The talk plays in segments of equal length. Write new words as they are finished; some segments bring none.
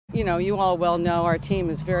You all well know our team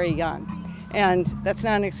is very young, and that's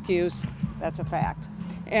not an excuse, that's a fact.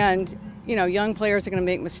 And, young players are going to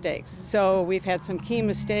make mistakes. So we've had some key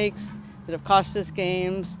mistakes that have cost us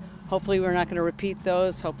games. Hopefully we're not going to repeat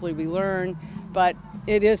those. Hopefully we learn. But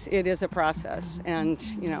it is a process, and,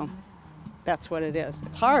 that's what it is.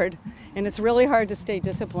 It's hard, and it's really hard to stay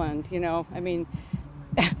disciplined, no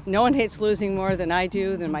one hates losing more than I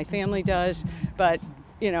do, than my family does, but,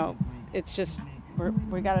 it's just,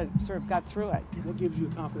 we got through it. What gives you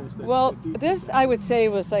confidence? This, I would say,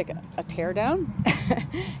 was like a tear down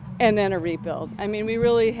and then a rebuild. We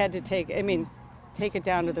really had to take it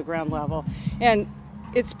down to the ground level. And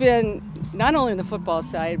it's been not only on the football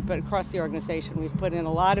side, but across the organization. We've put in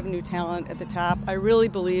a lot of new talent at the top. I really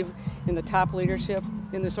believe in the top leadership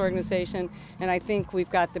in this organization, and I think we've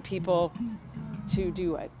got the people to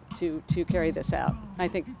do it, to carry this out. I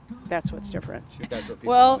think that's what's different. That's what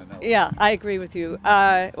people want to know. Yeah, I agree with you.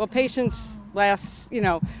 Patience lasts,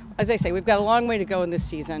 as I say, we've got a long way to go in this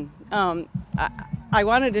season. I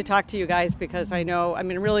wanted to talk to you guys because I know,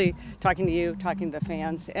 really talking to you, talking to the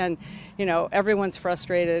fans, and, everyone's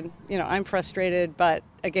frustrated. I'm frustrated, but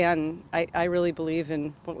again, I really believe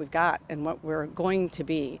in what we've got and what we're going to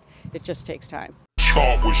be. It just takes time.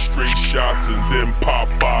 Start with straight shots and then pop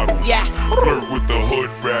bottles. Yeah. Flirt with the hood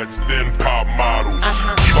rats, then pop models.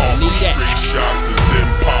 Start with straight shots and then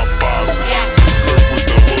pop bottles. Yeah. Flirt with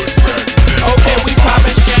the hood rats, then okay, we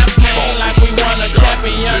poppin' champagne like we won a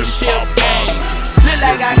championship game. Look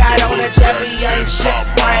like I got on a championship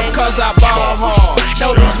ring. Cause I ball hard,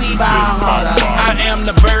 notice we ball harder. I am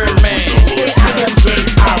the Birdman. I am Big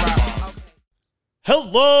Ara.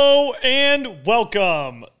 Hello and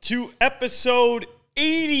welcome to episode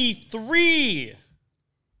 83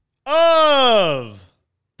 of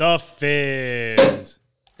The Fizz.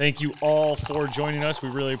 Thank you all for joining us. We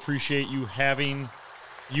really appreciate having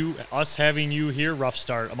you here. Rough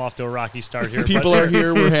start. I'm off to a rocky start here. People are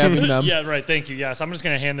here. We're having them. Yeah, right. Thank you. Yes, I'm just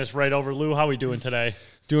going to hand this right over. Lou, how are we doing today?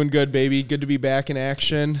 Doing good, baby. Good to be back in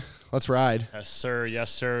action. Let's ride. Yes, sir.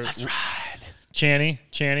 Yes, sir. Let's ride.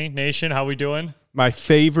 Channy Nation, how we doing? My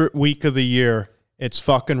favorite week of the year. It's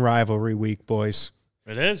fucking rivalry week, boys.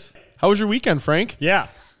 It is. How was your weekend, Frank? Yeah.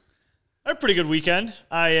 I had a pretty good weekend.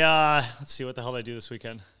 Let's see, what the hell did I do this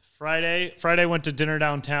weekend? Friday went to dinner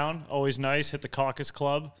downtown. Always nice. Hit the Caucus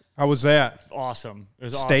Club. How was that? Awesome. It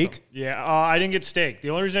was steak? Awesome. Yeah. I didn't get steak. The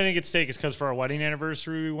only reason I didn't get steak is because for our wedding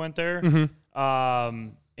anniversary we went there. Mm-hmm.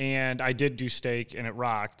 And I did do steak, and it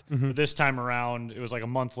rocked. Mm-hmm. But this time around, it was like a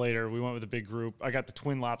month later. We went with a big group. I got the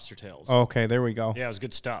twin lobster tails. Okay, there we go. Yeah, it was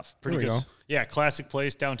good stuff. Pretty there we good. Go. Yeah, classic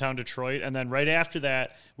place, downtown Detroit. And then right after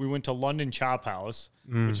that, we went to London Chop House,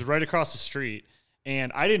 which is right across the street.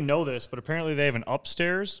 And I didn't know this, but apparently they have an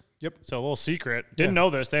upstairs. Yep. So a little secret. Didn't know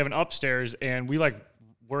this. They have an upstairs, and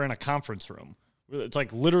we're in a conference room. It's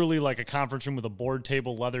like literally like a conference room with a board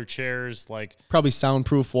table, leather chairs, like probably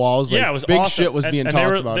soundproof walls. Yeah, like it was big awesome. Shit was being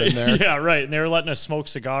talked about in there. Yeah, right. And they were letting us smoke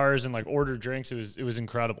cigars and like order drinks. It was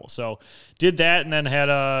incredible. So did that, and then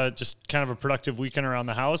had just kind of a productive weekend around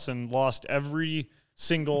the house, and lost every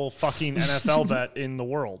single fucking NFL bet in the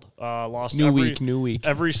world. Lost new every week,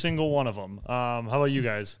 every single one of them. How about you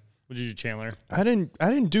guys? What did you do, Chandler? I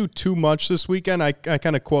didn't do too much this weekend. I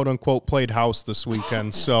kind of quote unquote played house this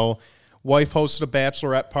weekend. So wife hosted a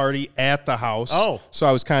bachelorette party at the house. Oh. So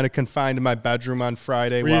I was kind of confined to my bedroom on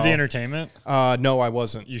Friday. Were you the entertainment? No, I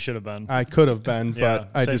wasn't. You should have been. I could have been, but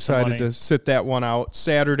I decided to sit that one out.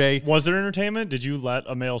 Saturday. Was there entertainment? Did you let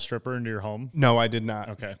a male stripper into your home? No, I did not.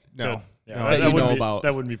 Okay. No. Good. Yeah, No, that you know about.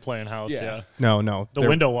 That wouldn't be playing house, yeah. No. The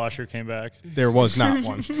window washer came back. There was not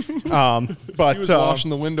one. But he was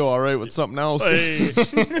washing the window all right with something else. Hey.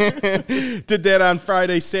 Did that on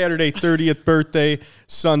Friday, Saturday, 30th birthday,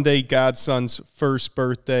 Sunday, Godson's first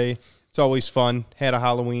birthday. It's always fun. Had a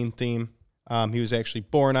Halloween theme. He was actually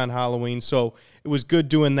born on Halloween, so it was good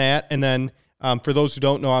doing that. And then for those who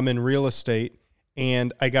don't know, I'm in real estate,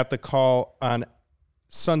 and I got the call on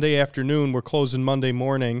Sunday afternoon. We're closing Monday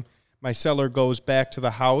morning. My seller goes back to the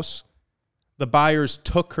house. The buyers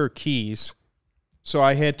took her keys, so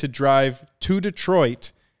I had to drive to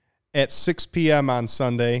Detroit at 6 p.m. on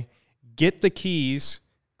Sunday, get the keys,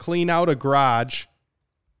 clean out a garage,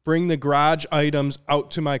 bring the garage items out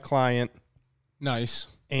to my client. Nice.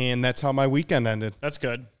 And that's how my weekend ended. That's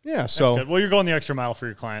good. Yeah, That's so good. Well, you're going the extra mile for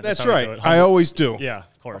your client. That's how you right. do it. I always do. Yeah,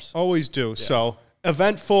 of course. Always do. Yeah. So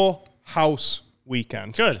eventful house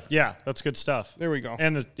weekend. Good. Yeah, that's good stuff. There we go.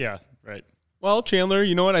 And right. Well, Chandler,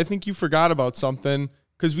 you know what? I think you forgot about something.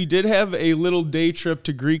 because we did have a little day trip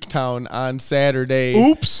to Greektown on Saturday.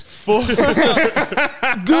 Oops.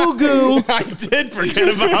 Goo goo. I did forget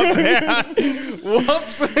about that.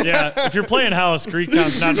 Whoops. Yeah, if you're playing house,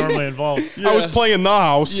 Greektown's not normally involved. I was playing the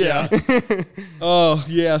house. Yeah. Oh,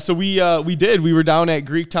 yeah. So we were down at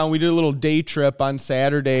Greektown. We did a little day trip on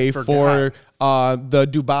Saturday for the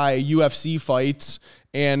Dubai UFC fights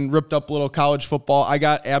and ripped up a little college football. I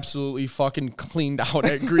got absolutely fucking cleaned out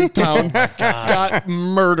at Greektown. Got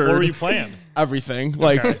murdered. What were you playing? Everything.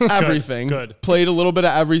 Like everything. Good. Played a little bit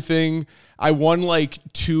of everything. I won like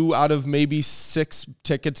 2 out of maybe 6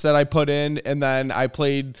 tickets that I put in, and then I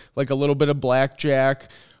played like a little bit of blackjack.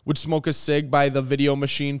 Would smoke a cig by the video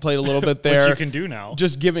machine, played a little bit there. Which you can do now.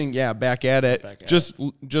 Just giving, back at it.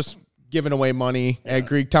 Just giving away money at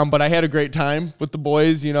Greektown. But I had a great time with the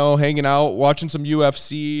boys, hanging out, watching some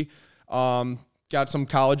UFC, got some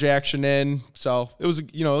college action in. So it was, a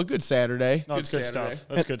good Saturday. No, it's good stuff.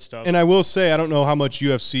 That's good stuff. And I will say, I don't know how much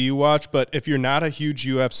UFC you watch, but if you're not a huge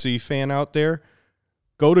UFC fan out there,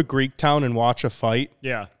 go to Greektown and watch a fight.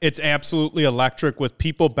 Yeah. It's absolutely electric with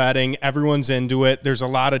people betting. Everyone's into it. There's a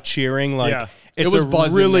lot of cheering. It's a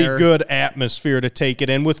really good atmosphere to take it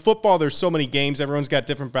in. With football, there's so many games. Everyone's got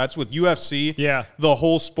different bets. With UFC, the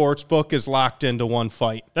whole sports book is locked into one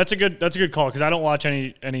fight. That's a good call because I don't watch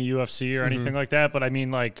any UFC or anything like that. But I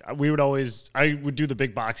mean, like I would do the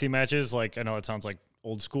big boxing matches. Like I know it sounds like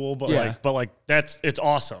old school, but it's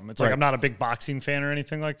awesome. It's like I'm not a big boxing fan or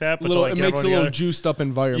anything like that. But it makes a little juiced up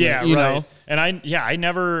environment. Yeah, you right. know? And I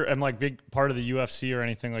never am like big part of the UFC or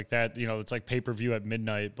anything like that. It's like pay-per-view at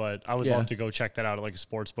midnight, but I would love to go check that out at like a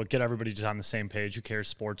sports book. Get everybody just on the same page. Who cares?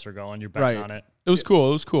 Sports are going. You're betting on it. It was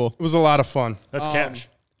cool. It was a lot of fun. That's cash.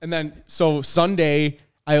 And then so Sunday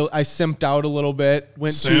I simped out a little bit.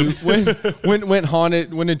 Went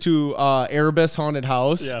into Erebus Haunted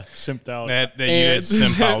House. Yeah, simped out. That you did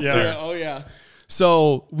simp out there. Oh yeah.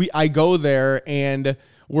 So I go there and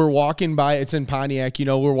we're walking by. It's in Pontiac.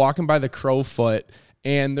 We're walking by the Crowfoot,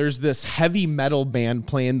 and there's this heavy metal band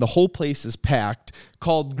playing. The whole place is packed.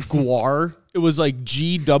 Called Gwar. It was like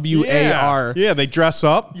GWAR. Yeah, they dress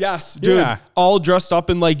up. Yes, dude. All dressed up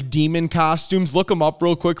in like demon costumes. Look them up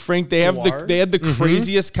real quick, Frank. They had the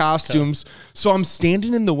craziest costumes. Okay. So I'm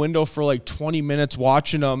standing in the window for like 20 minutes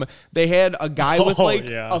watching them. They had a guy with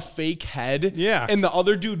a fake head. Yeah. And the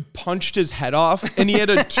other dude punched his head off, and he had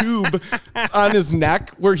a tube on his neck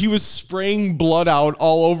where he was spraying blood out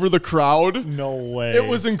all over the crowd. No way. It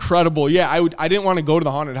was incredible. Yeah, I didn't want to go to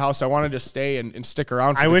the haunted house. I wanted to stay and stick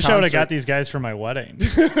around for I the wish concert. I would have got these guys for my wedding.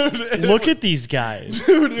 Look at these guys.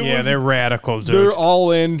 Dude, they're radical, dude. They're all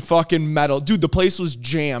in fucking metal. Dude, the place was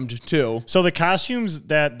jammed too. So the costumes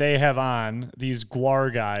that they have on, these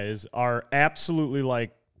Gwar guys, are absolutely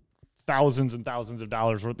like thousands and thousands of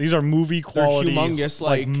dollars worth. These are movie quality, they're humongous,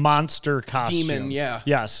 like monster costumes. Demon, yeah.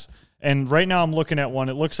 Yes. And right now I'm looking at one.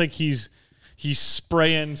 It looks like he's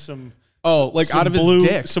spraying some... out of his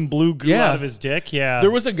dick. Some blue goo out of his dick, yeah.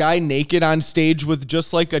 There was a guy naked on stage with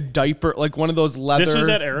just like a diaper, like one of those leather... This was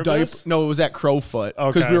at Erebus? No, it was at Crowfoot.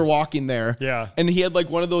 Okay. Because we were walking there. Yeah. And he had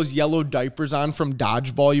like one of those yellow diapers on from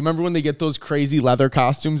Dodgeball. You remember when they get those crazy leather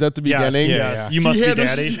costumes at the beginning? Yes. You must be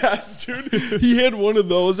daddy. Yes, dude. He had one of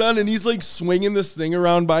those on, and he's like swinging this thing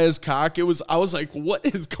around by his cock. I was like, what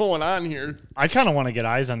is going on here? I kind of want to get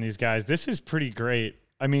eyes on these guys. This is pretty great.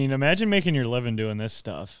 I mean, imagine making your living doing this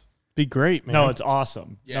stuff. Be great, man. No, it's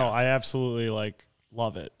awesome. Yeah. No, I absolutely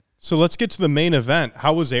love it. So let's get to the main event.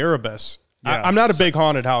 How was Erebus? Yeah. I'm not a big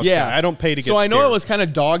haunted house guy. I don't pay to get So I know scared. I was kind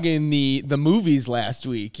of dogging the movies last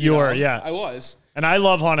week. You were, yeah. I was. And I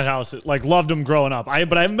love haunted houses. Like, loved them growing up.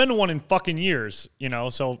 But I haven't been to one in fucking years,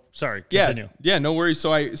 So, sorry, continue. Yeah, no worries.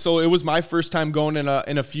 So it was my first time going in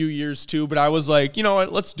a few years too, but I was like, you know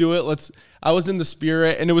what, let's do it. I was in the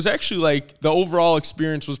spirit, and it was actually like the overall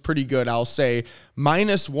experience was pretty good, I'll say,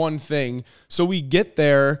 minus one thing. So we get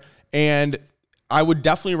there, and I would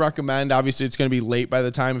definitely recommend, obviously it's going to be late by the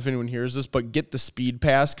time if anyone hears this, but get the speed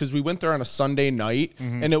pass, because we went there on a Sunday night,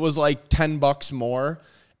 and it was like $10 more.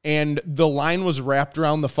 And the line was wrapped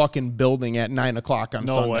around the fucking building at 9:00 on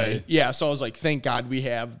Sunday. Way. Yeah, so I was like, thank God we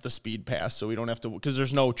have the speed pass, so we don't have to, because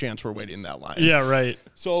there's no chance we're waiting in that line. Yeah, right.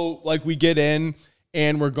 So like we get in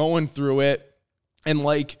and we're going through it, and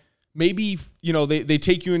like maybe they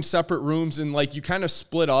take you in separate rooms, and like you kind of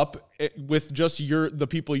split up with just the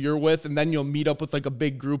people you're with, and then you'll meet up with like a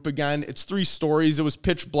big group again. It's 3 stories. It was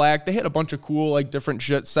pitch black. They had a bunch of cool like different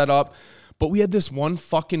shit set up. But we had this one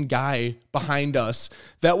fucking guy behind us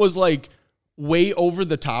that was like way over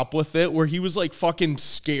the top with it, where he was like fucking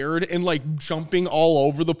scared and like jumping all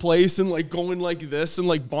over the place and like going like this and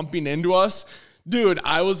like bumping into us. Dude,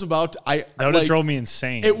 I was about to, That would have drove me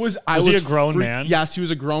insane. It was, Was he a grown man? Yes, he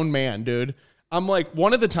was a grown man, dude. I'm like,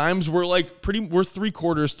 one of the times we're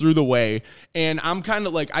 3/4 through the way, and I'm kind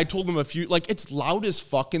of like, I told him it's loud as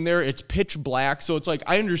fuck in there. It's pitch black. So it's like,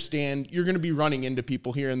 I understand you're going to be running into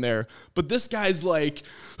people here and there, but this guy's like,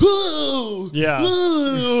 oh, yeah.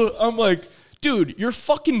 Oh. I'm like, dude, you're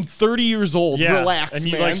fucking 30 years old. Yeah. Relax, and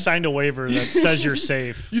you man. signed a waiver that says you're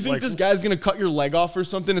safe. You think this guy's gonna cut your leg off or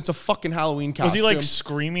something? It's a fucking Halloween costume. Was he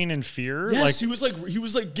screaming in fear? Yes, he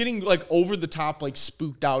was getting over the top,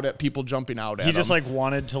 spooked out at people jumping out at him. He just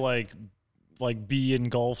wanted to be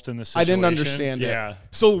engulfed in the situation. I didn't understand it. Yeah.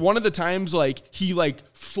 So one of the times he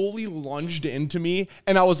fully lunged into me,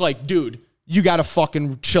 and I was like, dude, you gotta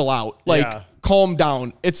fucking chill out. Calm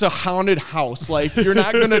down. It's a haunted house. You're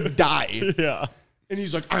not gonna die. Yeah. And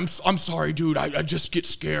he's like, I'm sorry, dude. I just get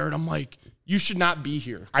scared. I'm like, you should not be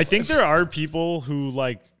here. I think there are people who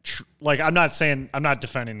I'm not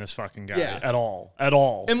defending this fucking guy at all.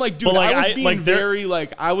 And dude,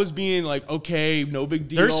 I was being okay, no big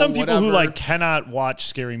deal. There's some people who cannot watch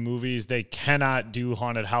scary movies. They cannot do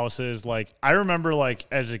haunted houses. I remember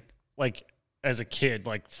as a kid,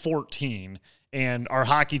 14, and our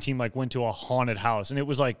hockey team went to a haunted house, and it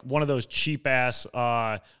was one of those cheap ass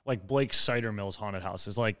Blake Cider Mills haunted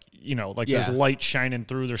houses. There's light shining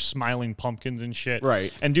through, there's smiling pumpkins and shit.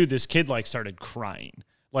 Right. And dude, this kid started crying.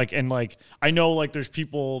 I know there's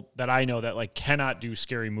people that I know that cannot do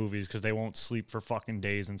scary movies because they won't sleep for fucking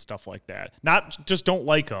days and stuff like that. Not just don't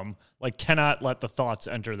like them, cannot let the thoughts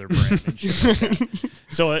enter their brain and shit like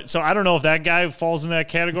that. So I don't know if that guy falls in that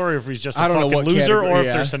category or if he's just a fucking loser or if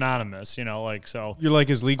they're synonymous, so. You're like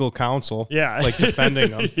his legal counsel. Yeah.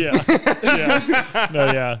 Defending him. Yeah. Yeah. No,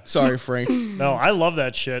 yeah. Sorry, Frank. No, I love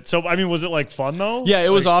that shit. So, was it fun though? Yeah, it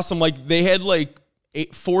was awesome. They had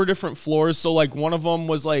 4 different floors. So one of them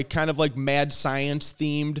was kind of mad science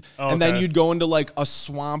themed. Oh, and then you'd go into a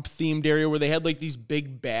swamp themed area where they had these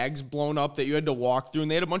big bags blown up that you had to walk through.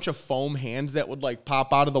 And they had a bunch of foam hands that would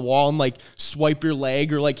pop out of the wall and swipe your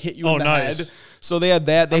leg or hit you in the head. So they had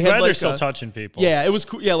that. I'm glad they're still touching people. Yeah, it was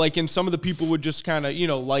cool. Yeah, and some of the people would just kind of,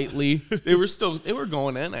 lightly, they were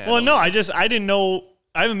going in at Well, no, I didn't know.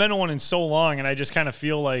 I haven't been to one in so long, and I just kind of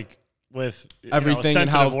feel with everything and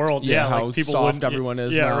how world, how people soft everyone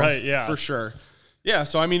is. Yeah, now, right. Yeah, for sure. Yeah,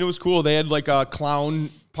 so it was cool. They had a clown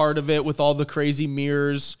part of it with all the crazy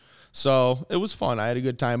mirrors. So it was fun. I had a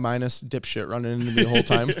good time, minus dipshit running into me the whole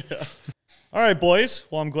time. Yeah. All right, boys.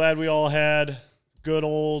 Well, I'm glad we all had good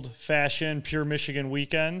old fashioned pure Michigan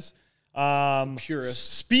weekends.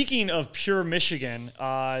 Purist. Speaking of pure Michigan,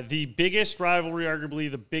 the biggest rivalry,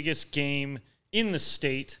 arguably the biggest game in the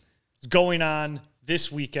state, is going on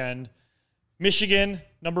this weekend. Michigan,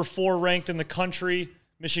 number 4 ranked in the country.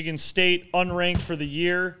 Michigan State, unranked for the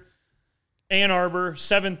year. Ann Arbor,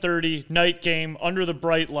 7:30, night game, under the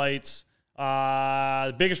bright lights.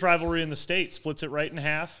 The biggest rivalry in the state, splits it right in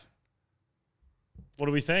half. What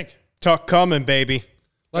do we think? Tuck coming, baby.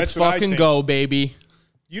 Let's fucking go, baby.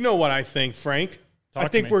 You know what I think, Frank. I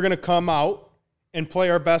think me. we're going to come out and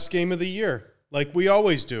play our best game of the year, like we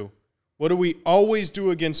always do. What do we always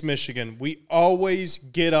do against Michigan? We always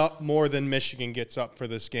get up more than Michigan gets up for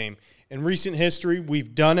this game. In recent history,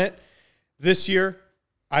 we've done it. This year,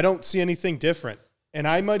 I don't see anything different. And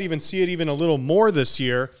I might even see it even a little more this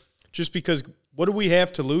year, just because what do we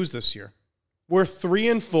have to lose this year? We're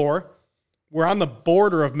 3-4. We're on the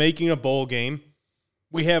border of making a bowl game.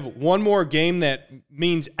 We have one more game that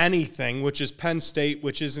means anything, which is Penn State,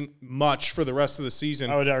 which isn't much for the rest of the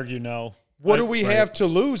season. I would argue no. What do we have to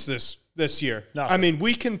lose this year? Nothing.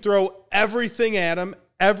 We can throw everything at them,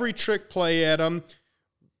 every trick play at them.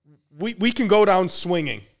 We can go down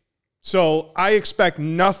swinging. So I expect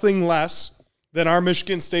nothing less than our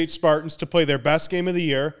Michigan State Spartans to play their best game of the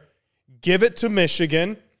year, give it to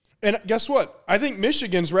Michigan, and guess what? I think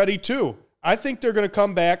Michigan's ready too. I think they're going to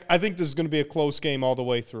come back. I think this is going to be a close game all the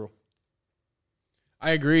way through.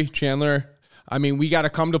 I agree, Chandler. We got to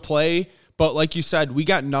come to play. But like you said, we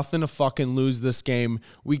got nothing to fucking lose this game.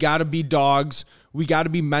 We got to be dogs. We got to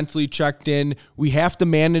be mentally checked in. We have to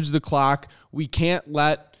manage the clock. We can't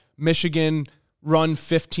let Michigan run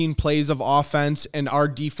 15 plays of offense and our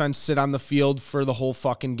defense sit on the field for the whole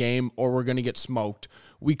fucking game, or we're going to get smoked.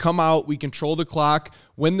 We come out, we control the clock,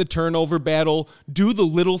 win the turnover battle, do the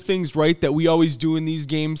little things right that we always do in these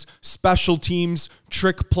games, special teams,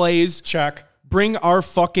 trick plays. Check. Bring our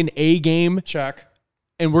fucking A game. Check.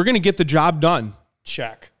 And we're going to get the job done.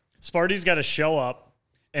 Check. Sparty's got to show up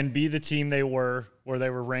and be the team they were where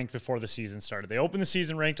they were ranked before the season started. They opened the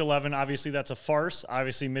season ranked 11. Obviously, that's a farce.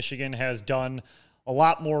 Obviously, Michigan has done a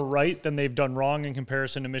lot more right than they've done wrong in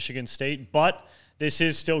comparison to Michigan State, but this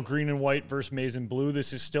is still green and white versus maize and blue.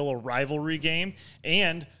 This is still a rivalry game,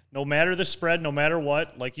 and no matter the spread, no matter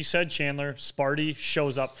what, like you said, Chandler, Sparty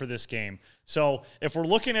shows up for this game. So if we're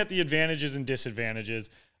looking at the advantages and disadvantages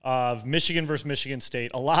of Michigan versus Michigan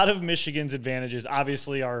State, a lot of Michigan's advantages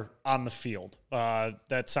obviously are on the field.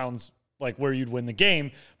 That sounds like where you'd win the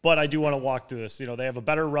game, but I do want to walk through this. They have a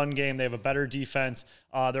better run game. They have a better defense.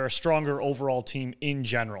 They're a stronger overall team in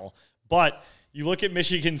general. But you look at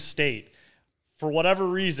Michigan State, for whatever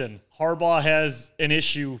reason, Harbaugh has an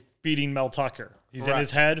issue beating Mel Tucker. He's in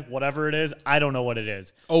his head, whatever it is. I don't know what it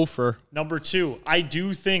is. Ofer. Number two, I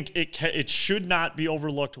do think it should not be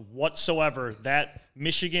overlooked whatsoever that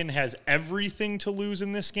Michigan has everything to lose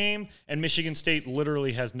in this game, and Michigan State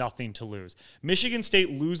literally has nothing to lose. Michigan State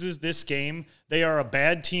loses this game. They are a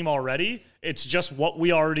bad team already. It's just what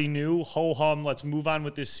we already knew. Ho-hum, let's move on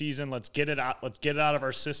with this season. Let's get it out. Let's get it out of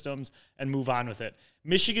our systems and move on with it.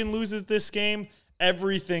 Michigan loses this game.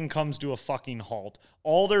 Everything comes to a fucking halt.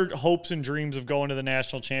 All their hopes and dreams of going to the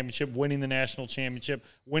national championship, winning the national championship,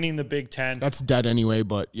 winning the Big Ten. That's dead anyway,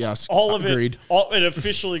 but yes, all of agreed. It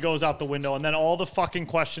officially goes out the window, and then all the fucking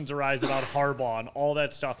questions arise about Harbaugh and all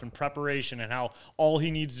that stuff and preparation and how all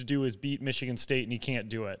he needs to do is beat Michigan State, and he can't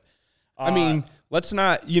do it. I mean, let's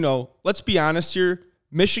be honest here.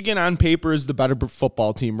 Michigan on paper is the better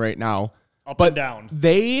football team right now. Up and down.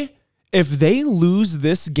 If they lose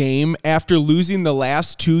this game after losing the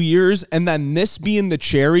last 2 years and then this being the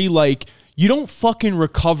cherry, you don't fucking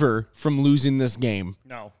recover from losing this game.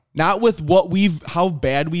 No. Not with how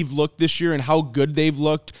bad we've looked this year and how good they've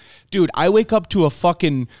looked. Dude, I wake up to a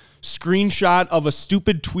fucking screenshot of a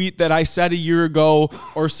stupid tweet that I said a year ago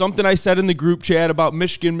or something I said in the group chat about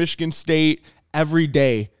Michigan State every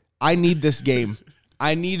day. I need this game.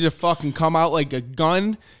 I need to fucking come out like a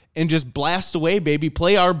gun and just blast away, baby.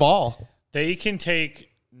 Play our ball. They can take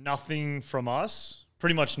nothing from us,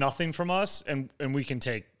 pretty much nothing from us, and we can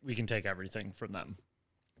take everything from them.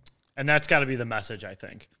 And that's got to be the message, I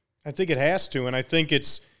think. I think it has to, and I think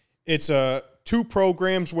it's two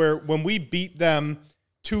programs where when we beat them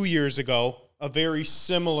 2 years ago, a very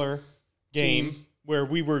similar game where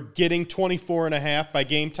we were getting 24.5. By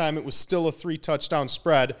game time, it was still a 3-touchdown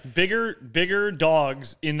spread. Bigger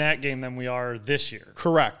dogs in that game than we are this year.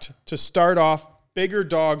 Correct. To start off, bigger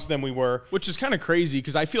dogs than we were. Which is kind of crazy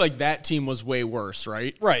because I feel like that team was way worse,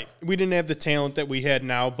 right? Right. We didn't have the talent that we had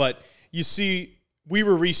now, but you see, we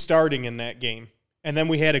were restarting in that game. And then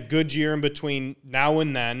we had a good year in between now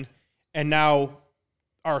and then, and now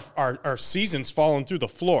our season's fallen through the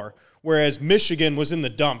floor. Whereas Michigan was in the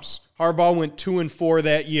dumps. Harbaugh went 2-4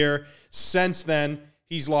 that year. Since then,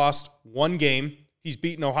 he's lost one game. He's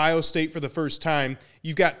beaten Ohio State for the first time.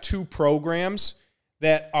 You've got two programs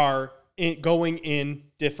that are going in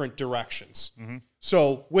different directions. Mm-hmm.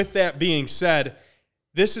 So with that being said,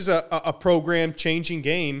 this is a program-changing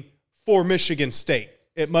game for Michigan State.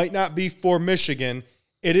 It might not be for Michigan.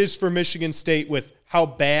 It is for Michigan State with how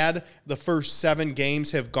bad the first 7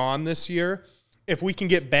 games have gone this year. If we can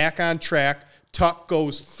get back on track, Tuck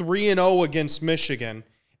goes 3-0 against Michigan,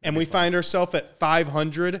 and we find ourselves at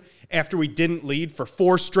 500 after we didn't lead for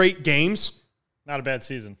 4 straight games. Not a bad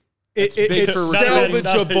season. It's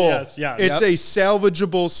salvageable. Yes. It's a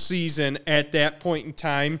salvageable season at that point in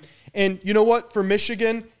time. And you know what? For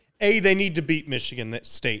Michigan, A, they need to beat Michigan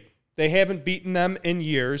State. They haven't beaten them in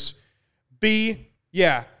years. B,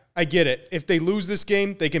 yeah, I get it. If they lose this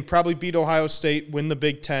game, they can probably beat Ohio State, win the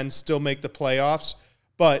Big Ten, still make the playoffs.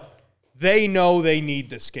 But they know they need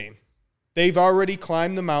this game. They've already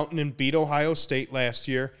climbed the mountain and beat Ohio State last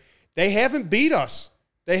year. They haven't beat us.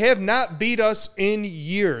 They have not beat us in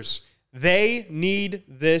years. They need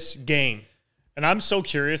this game. And I'm so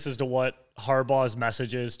curious as to what Harbaugh's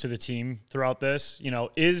message is to the team throughout this.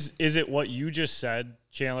 Is it what you just said,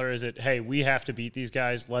 Chandler? Is it, hey, we have to beat these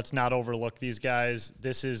guys. Let's not overlook these guys.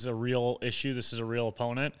 This is a real issue. This is a real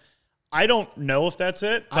opponent. I don't know if that's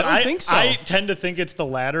it. But I don't think so. I tend to think it's the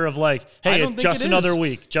latter of hey, it's just another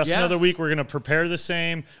week. Another week. We're going to prepare the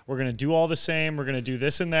same. We're going to do all the same. We're going to do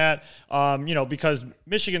this and that. Because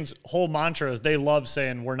Michigan's whole mantra is they love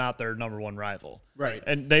saying we're not their number one rival. Right.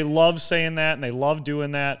 And they love saying that, and they love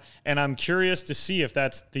doing that. And I'm curious to see if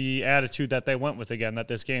that's the attitude that they went with again, that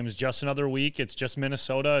this game is just another week. It's just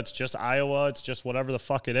Minnesota. It's just Iowa. It's just whatever the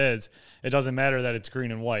fuck it is. It doesn't matter that it's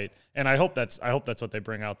green and white. And I hope that's what they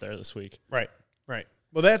bring out there this week. Right.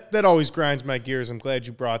 Well, that always grinds my gears. I'm glad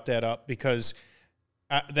you brought that up because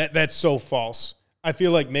that's so false. I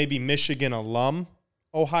feel like maybe Michigan alum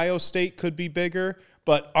Ohio State could be bigger,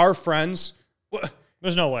 but our friends,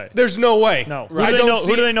 There's no way. There's no way. No. Right.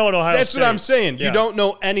 Who do they know at Ohio That's State? what I'm saying. Yeah. You don't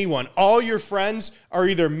know anyone. All your friends are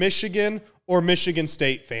either Michigan or Michigan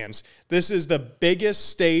State fans. This is the biggest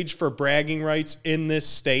stage for bragging rights in this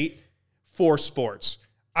state for sports.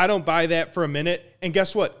 I don't buy that for a minute. And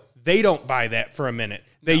guess what? They don't buy that for a minute.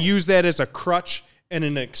 They use that as a crutch and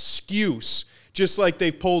an excuse, just like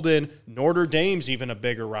they've pulled in Notre Dame's even a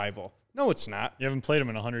bigger rival. No, it's not. You haven't played them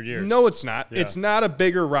in 100 years. No, it's not. Yeah. It's not a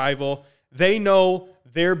bigger rival. They know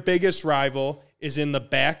their biggest rival is in the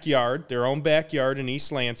backyard, their own backyard in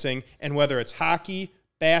East Lansing, and whether it's hockey,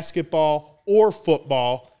 basketball, or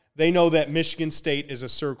football, they know that Michigan State is a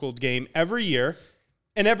circled game every year,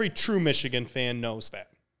 and every true Michigan fan knows that.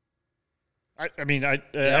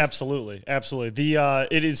 Absolutely.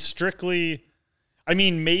 It is strictly,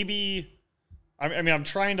 maybe, I'm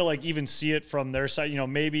trying to like even see it from their side,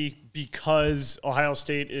 maybe because Ohio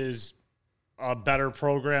State is a better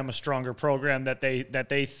program, a stronger program, that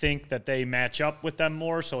they think that they match up with them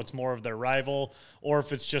more, so it's more of their rival, or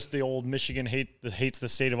if it's just the old Michigan hates the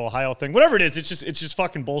state of Ohio thing. Whatever it is, it's just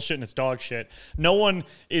fucking bullshit and it's dog shit. No one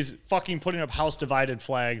is fucking putting up house divided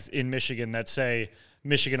flags in Michigan that say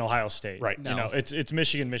Michigan, Ohio State. Right. No. It's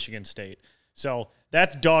Michigan, Michigan State. So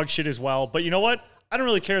that's dog shit as well. But you know what? I don't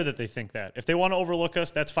really care that they think that. If they want to overlook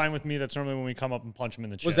us, that's fine with me. That's normally when we come up and punch them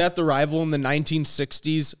in the chin. Was that the rival in the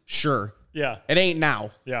 1960s? Sure. Yeah. It ain't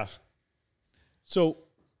now. Yeah. So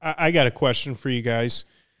I got a question for you guys.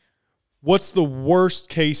 What's the worst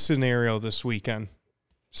case scenario this weekend?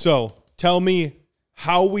 So tell me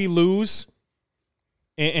how we lose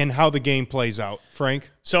and how the game plays out.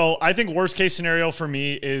 Frank? So I think worst case scenario for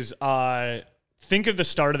me is think of the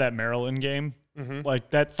start of that Maryland game. Mm-hmm.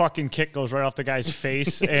 Like that fucking kick goes right off the guy's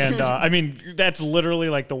face. And that's literally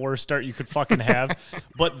like the worst start you could fucking have.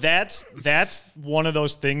 But that's one of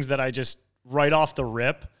those things that I just right off the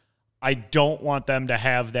rip, I don't want them to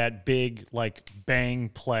have that big like bang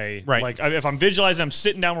play. Right. Like if I'm visualizing, I'm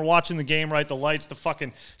sitting down, we're watching the game, right? The lights, the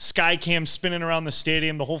fucking sky cam spinning around the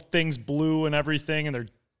stadium, the whole thing's blue and everything, and they're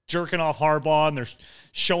jerking off Harbaugh and they're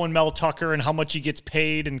showing Mel Tucker and how much he gets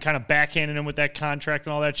paid and kind of backhanding him with that contract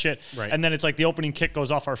and all that shit. Right. And then it's like the opening kick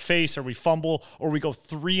goes off our face, or we fumble, or we go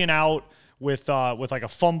 3 and out with like a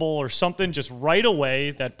fumble or something just right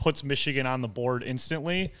away that puts Michigan on the board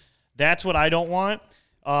instantly. That's what I don't want.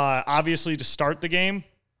 Obviously to start the game.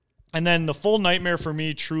 And then the full nightmare for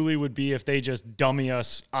me truly would be if they just dummy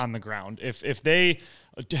us on the ground. If they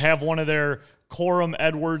have one of their Corum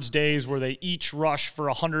Edwards days where they each rush for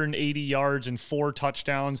 180 yards and 4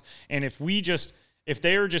 touchdowns, and if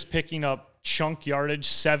they are just picking up chunk yardage,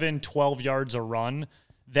 7-12 yards a run,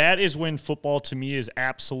 that is when football to me is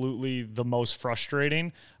absolutely the most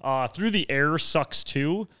frustrating. Through the air sucks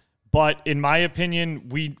too, but in my opinion,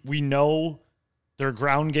 we know their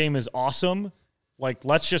ground game is awesome. Like,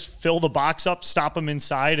 let's just fill the box up, stop them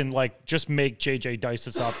inside, and like just make JJ dice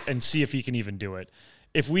us up and see if he can even do it.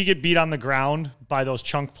 If we get beat on the ground by those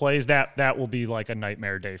chunk plays, that will be like a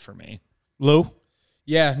nightmare day for me. Lou?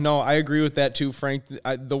 Yeah, no, I agree with that too, Frank.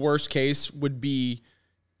 The worst case would be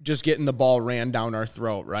just getting the ball ran down our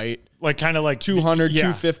throat, right? Like kind of like 200,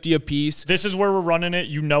 250 a piece. This is where we're running it.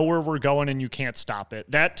 You know where we're going, and you can't stop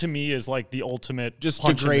it. That to me is like the ultimate Just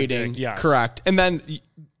punch in the degrading. dick. Yes. Correct. And then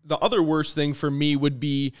the other worst thing for me would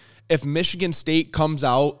be if Michigan State comes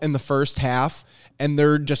out in the first half and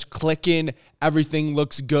they're just clicking, everything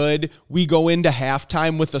looks good. We go into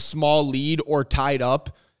halftime with a small lead or tied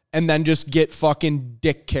up and then just get fucking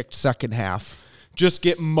dick kicked second half. Just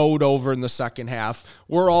get mowed over in the second half.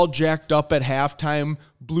 We're all jacked up at halftime,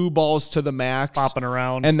 blue balls to the max. Bopping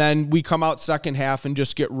around. And then we come out second half and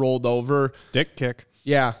just get rolled over. Dick kick.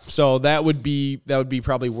 Yeah, so that would be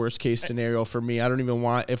probably worst case scenario for me. I don't even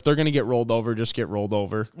want, if they're going to get rolled over, just get rolled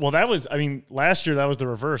over. Well, last year that was the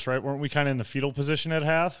reverse, right? Weren't we kind of in the fetal position at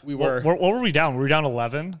half? We were. What were we down? Were we down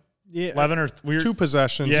 11? Yeah. 11 or we were 2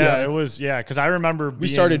 possessions. Yeah, it was, because I remember We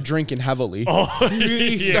started drinking heavily. Oh,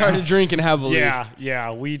 We started drinking heavily.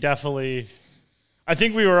 Yeah, we definitely, I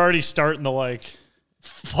think we were already starting to like,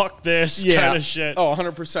 fuck this kind of shit. Oh,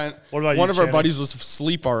 100%. What about One you, of our Channing? buddies was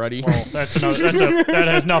asleep already. Well, that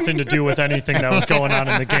has nothing to do with anything that was going on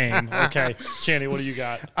in the game. Okay, Channy, what do you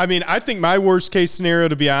got? I mean, I think my worst case scenario,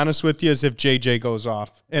 to be honest with you, is if JJ goes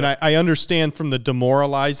off. And I understand from the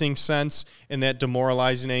demoralizing sense and that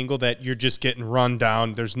demoralizing angle that you're just getting run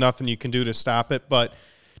down. There's nothing you can do to stop it. But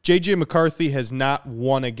JJ McCarthy has not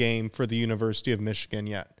won a game for the University of Michigan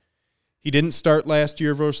yet. He didn't start last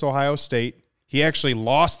year versus Ohio State. He actually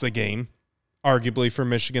lost the game, arguably, for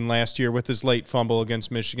Michigan last year with his late fumble against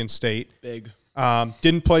Michigan State. Big.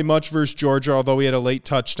 Didn't play much versus Georgia, although he had a late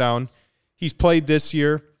touchdown. He's played this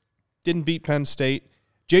year, didn't beat Penn State.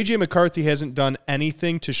 J.J. McCarthy hasn't done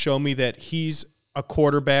anything to show me that he's a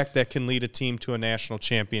quarterback that can lead a team to a national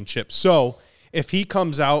championship. So if he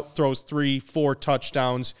comes out, throws 3-4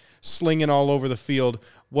 touchdowns, slinging all over the field,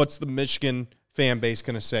 what's the Michigan fan base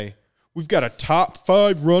going to say? We've got a top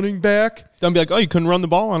 5 running back. They'll be like, oh, you couldn't run the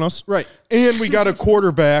ball on us. Right. And we got a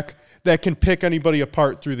quarterback that can pick anybody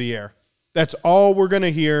apart through the air. That's all we're going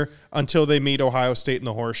to hear until they meet Ohio State in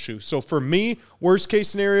the horseshoe. So for me, worst case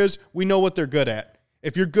scenarios, we know what they're good at.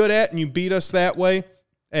 If you're good at and you beat us that way,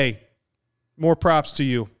 hey, more props to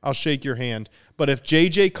you. I'll shake your hand. But if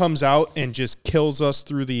JJ comes out and just kills us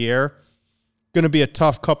through the air, going to be a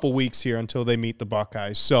tough couple weeks here until they meet the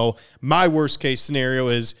Buckeyes. So my worst case scenario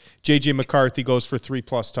is J.J. McCarthy goes for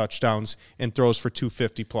 3+ touchdowns and throws for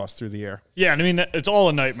 250+ through the air. Yeah, and I mean, it's all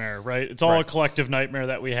a nightmare, right? It's all a collective nightmare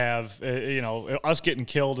that we have. Us getting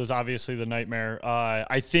killed is obviously the nightmare.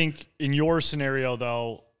 I think in your scenario,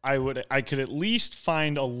 though, I could at least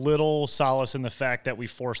find a little solace in the fact that we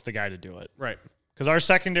forced the guy to do it. Right. Because our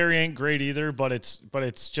secondary ain't great either, but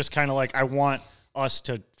it's just kind of like I want us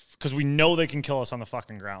to, because we know they can kill us on the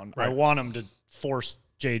fucking ground. Right. I want them to force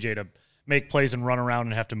JJ to make plays and run around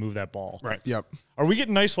and have to move that ball. Right. Yep. Are we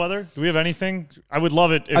getting nice weather? Do we have anything? I would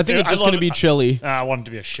love it. I think it's just going to be chilly. I want it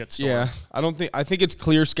to be a shitstorm. Yeah. I think it's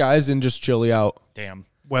clear skies and just chilly out. Damn.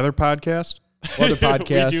 Weather podcast? Weather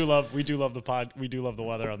podcast. we do love the pod. We do love the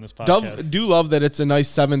weather on this podcast. Do love that it's a nice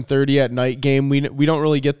 7:30 at night game. We don't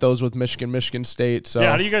really get those with Michigan State. So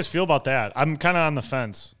yeah, how do you guys feel about that? I'm kind of on the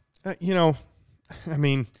fence. I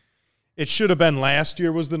mean, it should have been last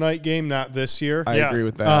year was the night game, not this year. I agree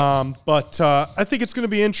with that. But I think it's going to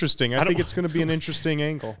be interesting. I think it's going to be an interesting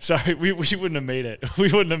angle. Sorry, we wouldn't have made it.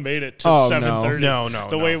 We wouldn't have made it to 7:30. No.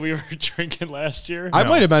 The way we were drinking last year. I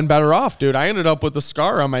might have been better off, dude. I ended up with a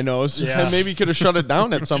scar on my nose. Yeah. And maybe could have shut it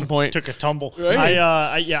down at some point. Took a tumble. Right.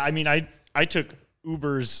 I took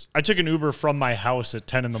Ubers. I took an Uber from my house at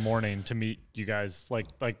 10 in the morning to meet you guys. Like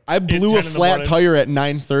I blew a flat tire at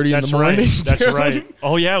 9:30 in the morning. Right. That's right.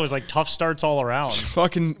 Oh yeah, it was like tough starts all around.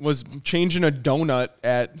 Fucking was changing a donut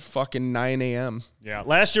at fucking 9 a.m. Yeah,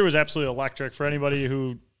 last year was absolutely electric. For anybody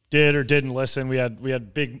who did or didn't listen, we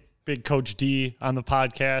had big Coach D on the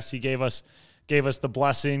podcast. He gave us the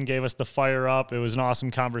blessing, gave us the fire up. It was an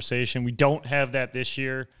awesome conversation. We don't have that this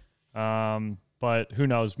year. But who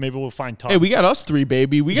knows? Maybe we'll find time. Hey, we got us 3,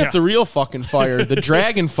 baby. We got the real fucking fire, the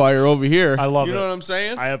dragon fire over here. I love it. You know what I'm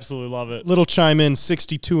saying? I absolutely love it. Little chime in,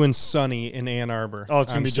 62 and sunny in Ann Arbor. Oh,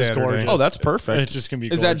 it's going to be just gorgeous. Oh, that's perfect. It's just going to be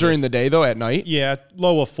gorgeous. Is that during the day, though, at night? Yeah,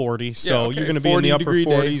 low of 40. So okay. you're going to be in the upper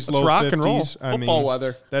 40s, low 50s. Rock and roll. Football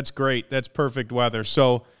weather. That's great. That's perfect weather.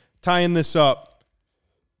 So tying this up,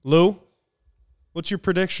 Lou, what's your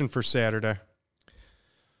prediction for Saturday?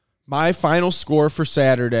 My final score for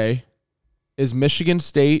Saturday is Michigan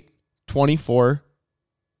State 24,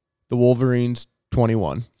 the Wolverines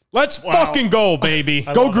 21. Let's fucking go, baby.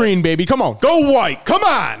 Go green, baby. Come on. Go white. Come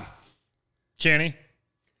on. Channy?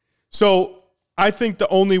 So I think the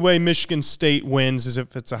only way Michigan State wins is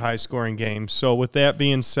if it's a high-scoring game. So with that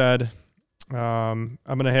being said, I'm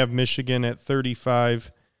going to have Michigan at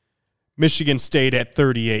 35, Michigan State at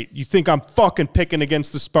 38. You think I'm fucking picking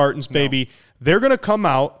against the Spartans, baby? No. They're going to come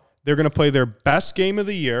out. They're going to play their best game of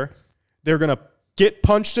the year. They're going to get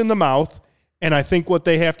punched in the mouth, and I think what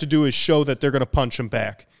they have to do is show that they're going to punch them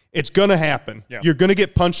back. It's going to happen. Yeah. You're going to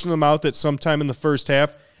get punched in the mouth at some time in the first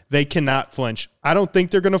half. They cannot flinch. I don't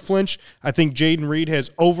think they're going to flinch. I think Jaden Reed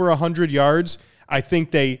has over 100 yards. I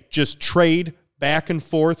think they just trade back and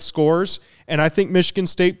forth scores, and I think Michigan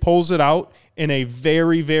State pulls it out in a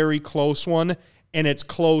very, very close one, and it's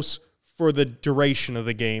close for the duration of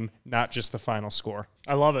the game, not just the final score.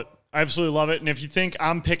 I love it. I absolutely love it. And if you think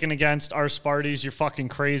I'm picking against our Sparties, you're fucking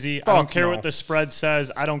crazy. I don't care what the spread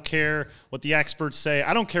says. I don't care what the experts say.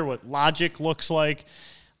 I don't care what logic looks like.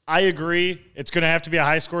 I agree. It's going to have to be a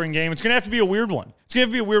high-scoring game. It's going to have to be a weird one. It's going to have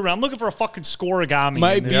to be a weird one. I'm looking for a fucking scoregami in this game.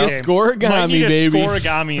 Might be a scoregami, baby.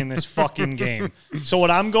 Scoregami in this fucking game. So what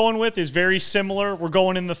I'm going with is very similar. We're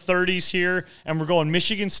going in the 30s here, and we're going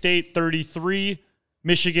Michigan State 33,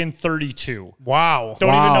 Michigan 32. Wow. Don't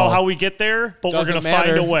even know how we get there, but we're going to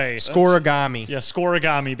find a way. Scoregami. Yeah,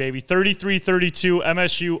 scoregami, baby. 33-32,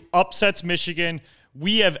 MSU upsets Michigan.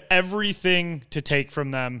 We have everything to take from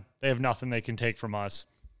them. They have nothing they can take from us.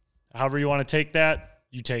 However you want to take that,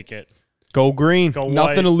 you take it. Go green. Go white.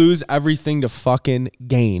 Nothing to lose, everything to fucking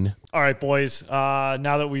gain. All right, boys. Now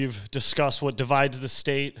that we've discussed what divides the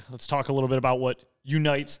state, let's talk a little bit about what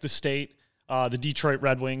unites the state. The Detroit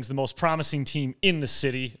Red Wings, the most promising team in the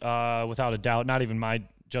city, without a doubt. Not even my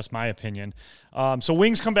just my opinion. So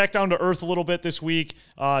Wings come back down to earth a little bit this week.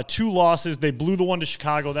 2 losses. They blew the one to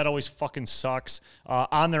Chicago. That always fucking sucks.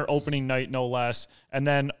 On their opening night, no less. And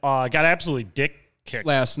then got absolutely dick kicked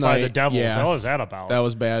last by night. the Devils. Yeah. What was that about? That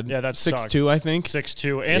was bad. Yeah, that 6-2, I think.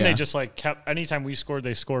 6-2. And they just like kept, anytime we scored,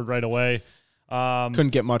 they scored right away.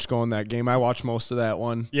 Couldn't get much going that game. I watched most of that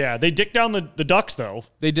one. Yeah, they dicked down the Ducks, though.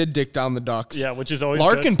 They did dick down the Ducks. Yeah, which is always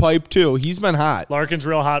Larkin good. pipe, too. He's been hot. Larkin's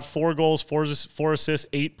real hot. 4 goals, 4 assists,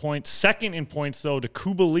 8 points. Second in points, though, to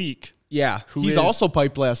Kubalik. Yeah, Who he's is- also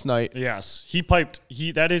piped last night. Yes, he piped.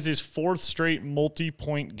 That is his 4th straight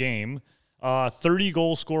multi-point game.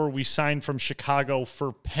 30-goal scorer we signed from Chicago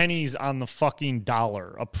for pennies on the fucking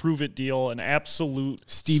dollar. A prove-it deal, an absolute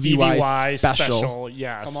Stevie Y special.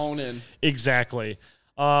 Yes. Come on in. Exactly.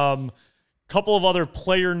 Couple of other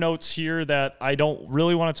player notes here that I don't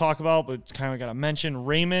really want to talk about, but it's kind of got to mention.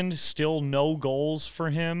 Raymond, still no goals for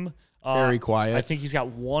him. Very quiet. I think he's got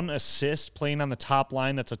 1 assist playing on the top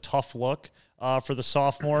line. That's a tough look for the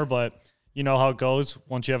sophomore, but you know how it goes.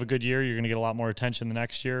 Once you have a good year, you're going to get a lot more attention the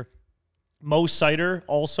next year. Mo Sider,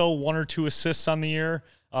 also 1 or 2 assists on the year.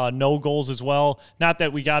 No goals as well. Not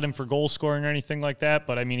that we got him for goal scoring or anything like that,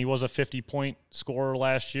 but I mean, he was a 50-point scorer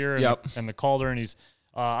last year and the Calder, and he's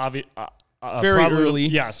very early.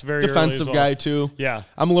 Yes, very defensive early as well. guy, too. Yeah.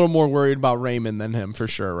 I'm a little more worried about Raymond than him for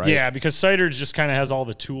sure, right? Yeah, because Sider just kind of has all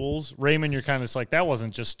the tools. Raymond, you're kind of like, that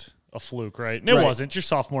wasn't just a fluke, right? And it wasn't. Your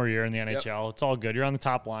sophomore year in the NHL. Yep. It's all good. You're on the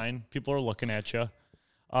top line. People are looking at you.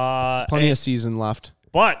 Plenty of season left.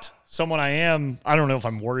 But someone I don't know if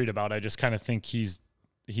I'm worried about. I just kind of think he's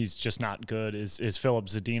just not good is Philip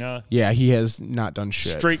Zadina. Yeah, he has not done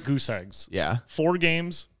shit. Straight goose eggs. Yeah. 4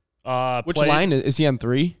 games. Which line is he on?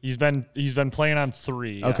 3? He's been playing on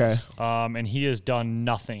 3. Yes. Okay. And he has done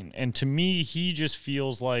nothing. And to me, he just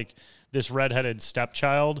feels like this redheaded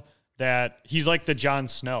stepchild. That he's like the Jon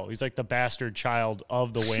Snow. He's like the bastard child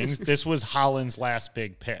of the Wings. This was Holland's last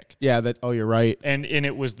big pick. Yeah, you're right. And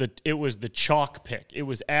it was the chalk pick. It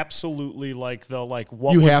was absolutely like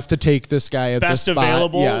what you was have to take this guy at best this spot.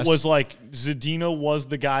 available. Yes. Was like Zadina was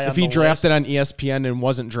the guy. If he drafted on ESPN and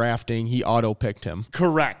wasn't drafting, he auto picked him.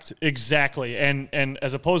 Correct, exactly. And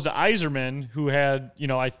as opposed to Yzerman, who had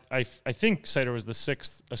I think Sider was the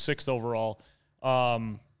 6th overall.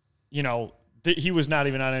 He was not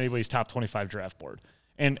even on anybody's top 25 draft board.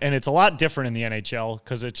 And it's a lot different in the NHL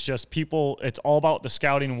because it's just people, it's all about the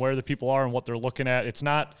scouting and where the people are and what they're looking at. It's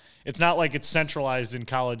not like it's centralized in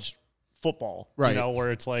college football, right?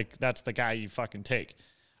 Where it's like that's the guy you fucking take.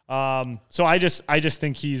 So I just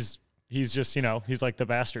think he's just, he's like the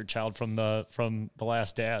bastard child from the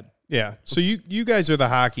Last Dad. Yeah. So you guys are the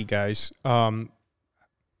hockey guys.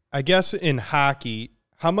 I guess in hockey,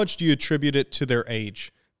 how much do you attribute it to their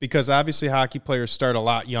age? Because obviously hockey players start a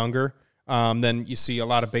lot younger. Then you see a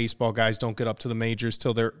lot of baseball guys don't get up to the majors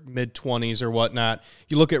till their mid-20s or whatnot.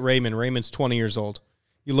 You look at Raymond. Raymond's 20 years old.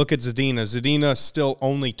 You look at Zadina. Zadina's still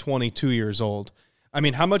only 22 years old. I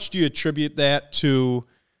mean, how much do you attribute that to,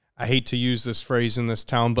 I hate to use this phrase in this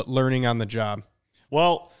town, but learning on the job?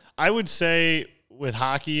 Well, I would say with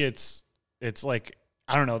hockey, it's like,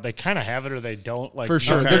 I don't know, they kind of have it or they don't. Like, for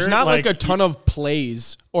sure. Okay. There's not like a ton of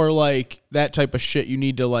plays or like that type of shit you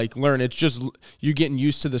need to like learn. It's just you getting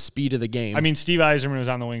used to the speed of the game. I mean, Steve Yzerman was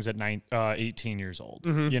on the Wings at 18 years old.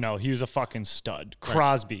 Mm-hmm. He was a fucking stud.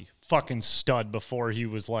 Crosby, fucking stud before he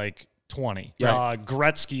was like 20. Yeah.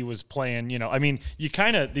 Gretzky was playing, I mean, you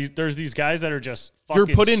kind of, there's these guys that are just fucking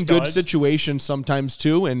you're put in studs. good situations sometimes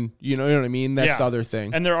too, and you know what I mean? That's the other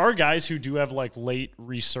thing. And there are guys who do have like late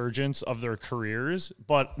resurgence of their careers,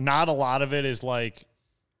 but not a lot of it is like,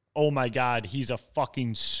 oh my God, he's a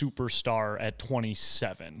fucking superstar at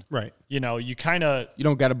 27. Right. You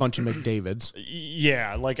don't got a bunch of McDavids.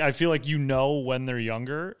 Yeah, like I feel like when they're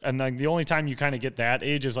younger, and like the only time you kind of get that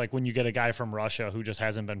age is like when you get a guy from Russia who just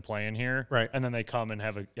hasn't been playing here, right? And then they come and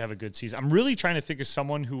have a good season. I'm really trying to think of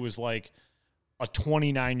someone who was like a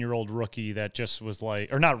 29-year-old rookie that just was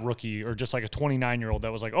like, or not rookie, or just like a 29-year-old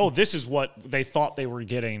that was like, oh, this is what they thought they were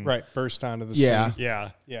getting. Right, burst onto the scene.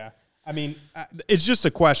 Yeah. I mean, it's just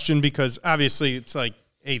a question because obviously it's like,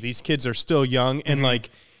 hey, these kids are still young, and like,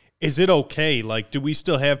 is it okay? Like, do we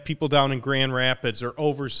still have people down in Grand Rapids or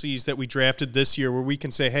overseas that we drafted this year where we can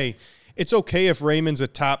say, hey, it's okay if Raymond's a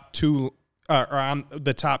top 2 or on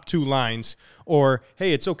the top 2 lines, or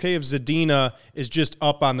hey, it's okay if Zadina is just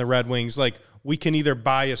up on the Red Wings. Like, we can either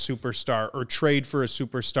buy a superstar or trade for a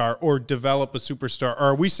superstar or develop a superstar. Or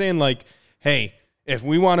are we saying like, hey, if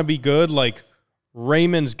we want to be good, like,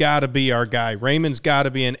 Raymond's got to be our guy. Raymond's got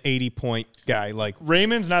to be an 80-point guy. Like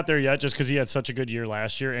Raymond's not there yet just because he had such a good year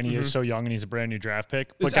last year and he is so young and he's a brand new draft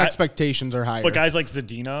pick. His expectations are higher. But guys like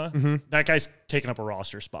Zadina, that guy's taking up a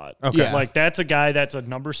roster spot. Okay. Yeah. Like that's a guy that's a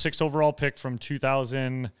number 6 overall pick from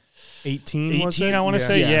 2018, was it? I want to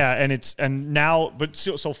say. Yeah. Yeah. And now, but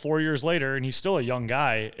so 4 years later, and he's still a young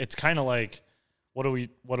guy. It's kind of like, what are we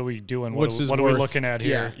doing? What's his what are we worth? looking at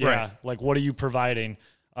here? Yeah. Right. Like, what are you providing?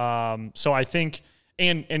 So I think,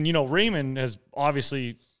 and Raymond has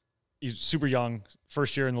obviously, he's super young.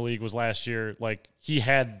 First year in the league was last year. Like he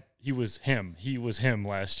was him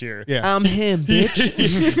last year. Yeah. I'm him,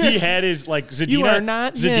 bitch. He had his like Zadina. You are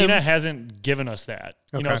not Zadina him. hasn't given us that.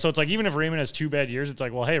 You know, Okay. so it's like even if Raymond has 2 bad years, it's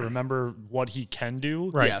like, well, hey, remember what he can do.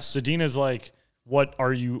 Right. Yes. Zadina's like, what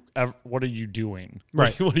are you doing?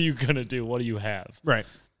 Right. What are you gonna do? What do you have? Right.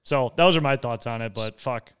 So those are my thoughts on it. But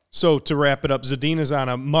fuck, So to wrap it up, Zadina's on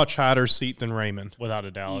a much hotter seat than Raymond. without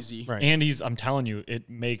a doubt, Easy. Right. And I'm telling you, it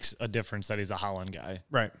makes a difference that he's a Holland guy.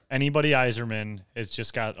 Right. Anybody Iserman has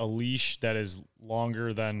just got a leash that is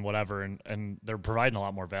longer than whatever, and they're providing a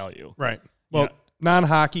lot more value. Right. Well, Yeah.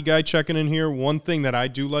 non-hockey guy checking in here. One thing that I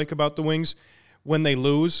do like about the Wings, when they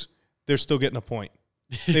lose, they're still getting a point.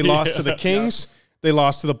 They lost to the Kings. They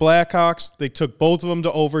lost to the Blackhawks. They took both of them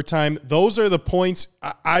to overtime. Those are the points.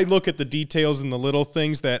 I look at the details and the little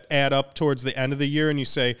things that add up towards the end of the year, and you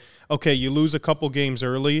say, okay, you lose a couple games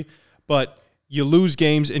early, but you lose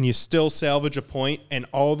games and you still salvage a point, and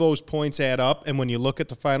all those points add up. And when you look at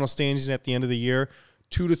the final standings at the end of the year,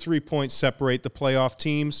 2 to 3 points separate the playoff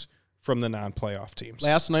teams from the non-playoff teams.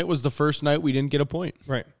 Last night was the first night we didn't get a point.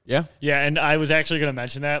 Right. Yeah. Yeah, and I was actually going to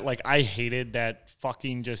mention that. Like, I hated that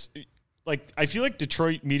fucking just – like, I feel like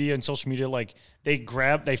Detroit media and social media, like, they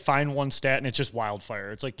find one stat and it's just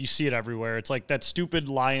wildfire. It's like you see it everywhere. It's like that stupid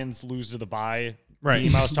Lions lose to the bye. Right.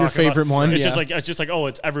 Meme I was Your talking favorite about. one? It's Yeah. just like, oh,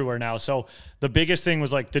 it's everywhere now. So the biggest thing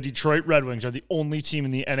was like the Detroit Red Wings are the only team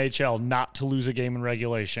in the NHL not to lose a game in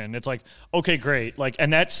regulation. It's like, okay, great. Like,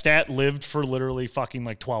 and that stat lived for literally fucking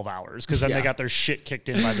like 12 hours because then they got their shit kicked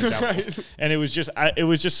in by the Devils. And it was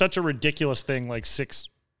just such a ridiculous thing, like 6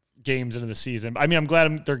 games into the season. I mean, I'm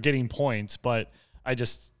glad they're getting points, but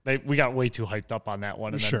we got way too hyped up on that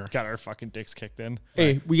one and then got our fucking dicks kicked in.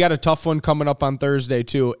 Hey, we got a tough one coming up on Thursday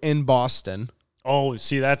too in Boston. Oh,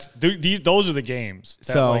 see, those are the games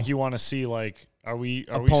that So- like you want to see. Like, are we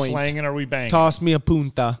point. slanging? Are we banging? Toss me a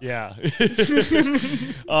punta. Yeah.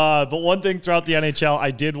 But one thing throughout the NHL,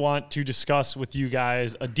 I did want to discuss with you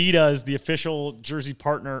guys. Adidas, the official jersey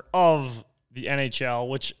partner of the NHL,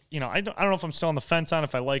 which, I don't know if I'm still on the fence on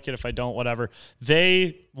if I like it, if I don't, whatever.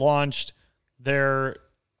 They launched their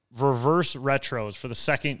reverse retros for the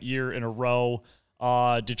second year in a row.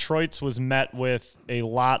 Detroit's was met with a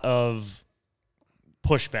lot of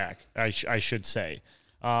pushback, I should say.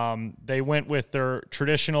 They went with their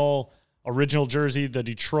traditional original jersey. The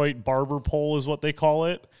Detroit barber pole is what they call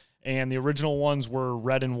it. And the original ones were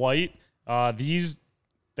red and white.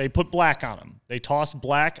 They put black on them. They tossed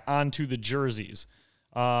black onto the jerseys.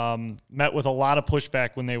 Met with a lot of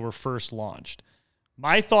pushback when they were first launched.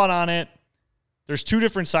 My thought on it, there's 2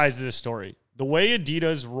 different sides to this story. The way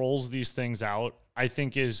Adidas rolls these things out, I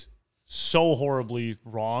think, is so horribly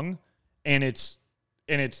wrong. And it's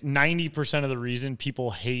 90% of the reason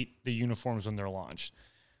people hate the uniforms when they're launched.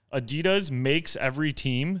 Adidas makes every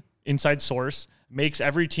team, inside source, makes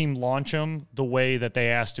every team launch them the way that they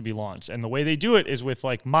ask to be launched. And the way they do it is with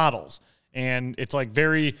like models. And it's like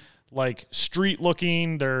very like street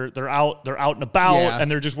looking. They're out and about,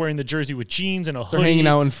 and they're just wearing the jersey with jeans and a hoodie. They're hanging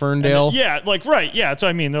out in Ferndale. Right. Yeah, that's what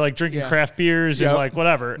I mean. They're like drinking craft beers and like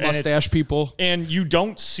whatever. Mustache people. And you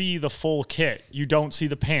don't see the full kit. You don't see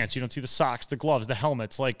the pants. You don't see the socks, the gloves, the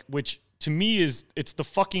helmets, like, which to me it's the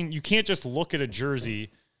fucking, you can't just look at a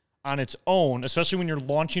jersey on its own, especially when you're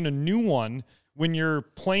launching a new one, when you're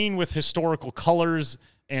playing with historical colors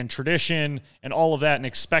and tradition and all of that and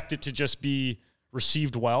expect it to just be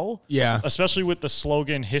received well. Yeah. Especially with the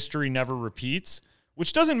slogan, history never repeats,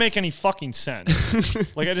 which doesn't make any fucking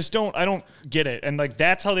sense. Like, I don't get it. And like,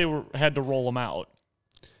 that's how they had to roll them out.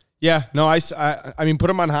 Yeah. No, I mean, put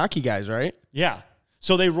them on hockey guys, right? Yeah.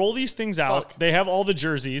 So they roll these things out. They have all the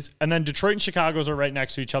jerseys, and then Detroit and Chicago's are right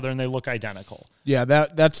next to each other, and they look identical. Yeah,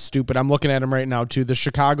 that's stupid. I'm looking at them right now, too. The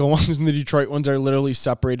Chicago ones and the Detroit ones are literally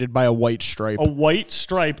separated by a white stripe. A white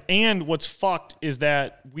stripe, and what's fucked is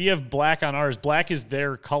that we have black on ours. Black is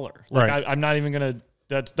their color. Like, Right. I'm not even going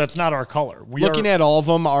to... That's not our color. Looking at all of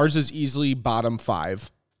them, ours is easily bottom 5.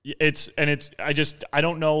 I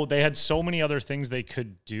don't know. They had so many other things they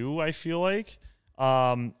could do, I feel like.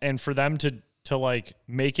 And for them to like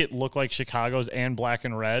make it look like Chicago's and black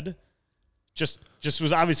and red, just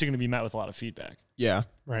was obviously going to be met with a lot of feedback. Yeah.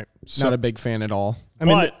 Right. Not a big fan at all. I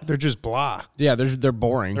mean, But- they're just blah. Yeah, they're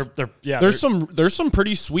boring. There's some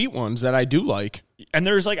pretty sweet ones that I do like. And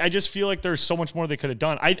there's I just feel like there's so much more they could have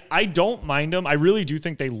done. I don't mind them. I really do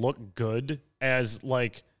think they look good as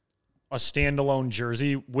a standalone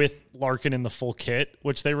jersey with Larkin in the full kit,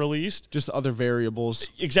 which they released. Just other variables.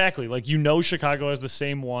 Exactly. Chicago has the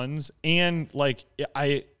same ones. And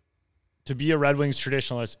to be a Red Wings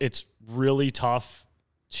traditionalist, it's really tough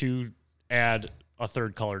to add a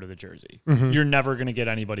third color to the jersey. Mm-hmm. You're never going to get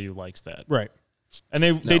anybody who likes that. Right. And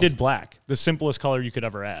they did black, the simplest color you could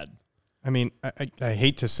ever add. I mean, I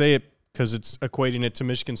hate to say it because it's equating it to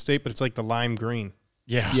Michigan State, but it's like the lime green.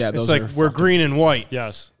 Yeah. Yeah, It's those like are we're fucking- green and white.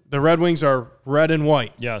 Yes. The Red Wings are red and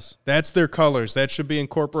white. Yes. That's their colors. That should be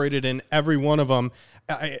incorporated in every one of them.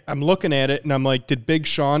 I'm looking at it, and I'm like, did Big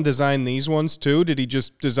Sean design these ones, too? Did he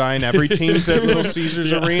just design every team's at Little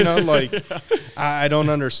Caesars Arena? I don't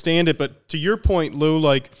understand it. But to your point, Lou,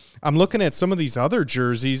 I'm looking at some of these other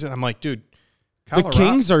jerseys, and I'm like, dude, Colorado. The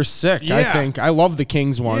Kings are sick, I Yeah. think. I love the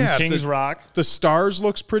Kings ones. Yeah. Kings rock. The Stars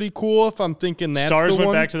looks pretty cool if I'm thinking that's Stars the went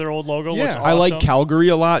one. back to their old logo. Yeah. Looks I like awesome. Calgary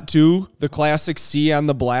a lot, too. The classic C on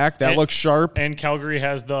the black. That And- looks sharp. And Calgary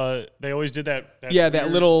has they always did that Yeah,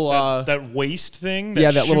 that little, that waist thing.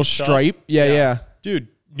 that little shoots up. stripe. Yeah. Dude,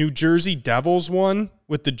 New Jersey Devils one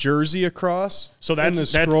with the jersey across. So in the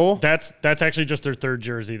scroll. that's actually just their third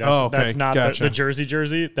jersey. That's Oh, okay. that's not Gotcha. the jersey.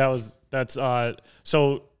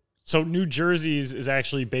 So New Jersey's is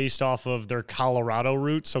actually based off of their Colorado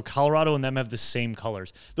roots. So Colorado and them have the same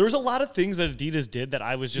colors. There was a lot of things that Adidas did that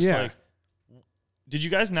I was just Yeah. did you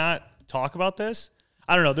guys not talk about this?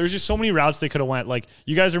 I don't know. There's just so many routes they could have went.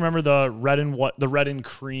 You guys remember the red and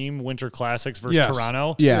cream Winter Classics versus Yes.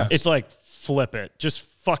 Toronto? Yeah. It's flip it. Just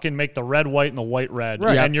fucking make the red white and the white red,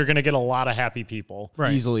 Right. and you're gonna get a lot of happy people.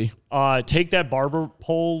 Right. Easily. Take that barber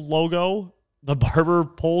pole logo, the barber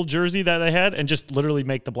pole jersey that they had, and just literally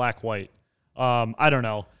make the black white. I don't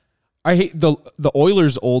know. I hate the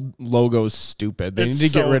Oilers' old logo's stupid. They It's need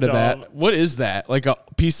to get so rid of dumb. that. What is that? Like a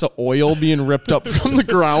piece of oil being ripped up from the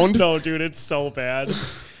ground? No, dude, it's so bad.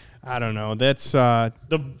 I don't know. That's But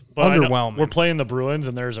I know underwhelming. We're playing the Bruins,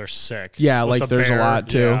 and theirs are sick. Yeah, With like the there's a bear. lot,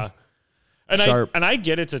 too. Yeah. And Sharp. I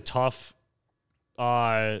get it's a tough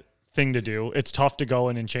thing to do. It's tough to go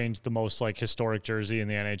in and change the most historic jersey in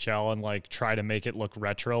the NHL and try to make it look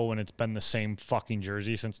retro when it's been the same fucking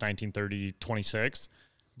jersey since 1926.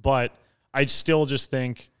 But I still just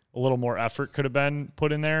think a little more effort could have been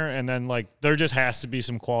put in there. And then there just has to be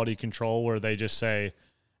some quality control where they just say,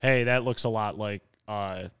 hey, that looks a lot like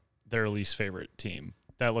their least favorite team.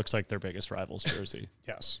 That looks like their biggest rival's jersey.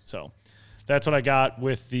 yes. So that's what I got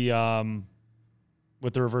with the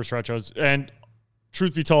reverse retros. And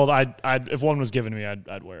truth be told, I'd if one was given to me,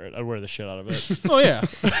 I'd wear it. I'd wear the shit out of it. Oh, yeah.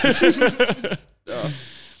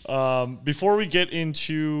 Before we get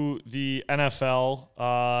into the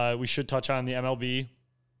NFL, we should touch on the MLB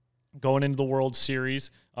going into the World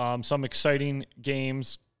Series. Some exciting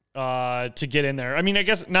games to get in there. I mean, I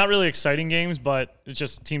guess not really exciting games, but it's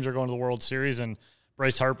just teams are going to the World Series, and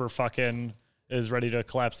Bryce Harper fucking is ready to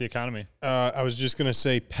collapse the economy. I was just going to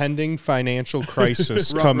say pending financial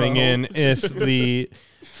crisis coming in if the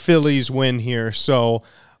Phillies win here. So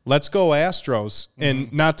let's go Astros.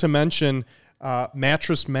 And not to mention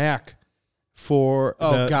Mattress Mac for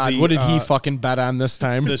Oh, God. What did he fucking bet on this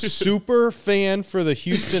time? the super fan for the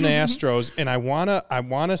Houston Astros. And I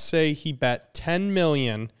wanna say he bet $10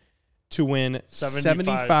 million to win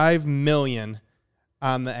 $75 million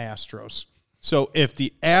on the Astros. So if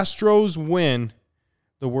the Astros win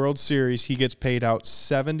the World Series, he gets paid out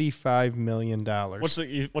 $75 million. What's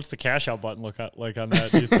the cash out button look like on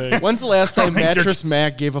that? Do you think? When's the last time Mattress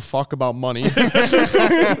Mac gave a fuck about money?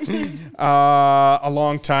 A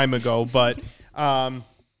long time ago, but I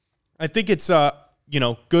think it's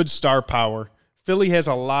good star power. Philly has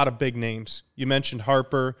a lot of big names. You mentioned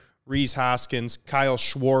Harper, Rhys Hoskins, Kyle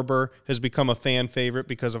Schwarber has become a fan favorite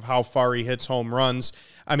because of how far he hits home runs.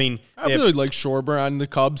 I mean, I really like Schwarber on the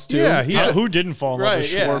Cubs, too. Yeah, Who didn't fall in love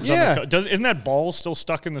with Right, yeah. Schwarbs? Yeah. Isn't that ball still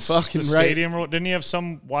stuck in the Fucking right. stadium? Didn't he have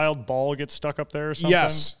some wild ball get stuck up there or something?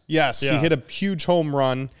 yes. Yeah. He hit a huge home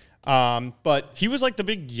run. But He was like the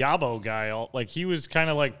big Yabo guy. He was kind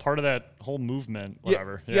of like part of that whole movement,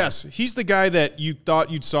 whatever. Yeah. yes, he's the guy that you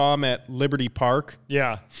thought you'd saw him at Liberty Park.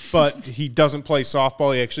 Yeah. But he doesn't play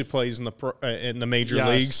softball. He actually plays in the major Yes.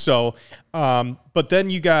 leagues. So, but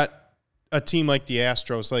then you got a team like the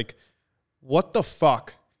Astros. What the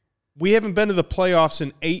fuck? We haven't been to the playoffs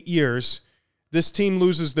in 8 years. This team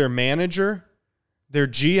loses their manager, their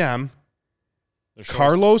GM,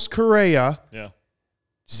 Carlos Correa, Yeah.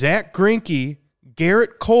 Zach Greinke,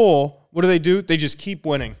 Garrett Cole, what do? They just keep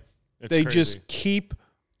winning. They crazy. just keep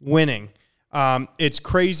winning. It's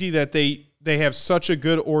crazy that they have such a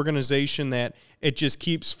good organization that it just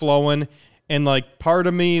keeps flowing. And, like, part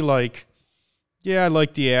of me, like, yeah, I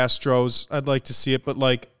like the Astros. I'd like to see it. But,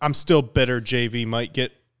 like, I'm still bitter JV might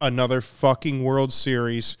get another fucking World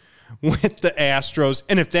Series with the Astros.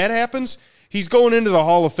 And if that happens, he's going into the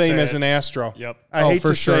Hall of Fame as an Astro. Yep. I hate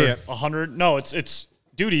to say it. 100. No, it's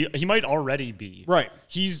dude, he might already be. Right.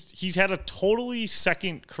 He's had a totally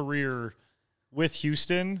second career with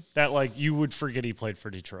Houston that, like, you would forget he played for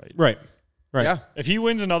Detroit. Right. Yeah. If he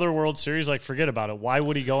wins another World Series, like, forget about it. Why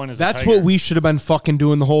would he go in as That's a Tiger? what we should have been fucking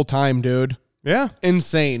doing the whole time, dude. Yeah.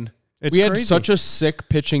 Insane. It's we had crazy. such a sick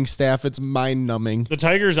pitching staff. It's mind-numbing. The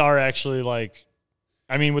Tigers are actually, like,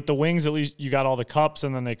 I mean, with the Wings, at least you got all the cups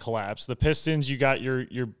and then they collapse. The Pistons, you got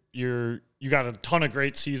you got a ton of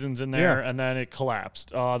great seasons in there, and then it collapsed.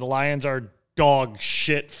 The Lions are dog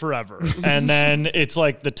shit forever. And then it's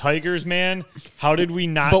like the Tigers, man. How did we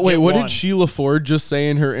not? But wait, get what one? did Sheila Ford just say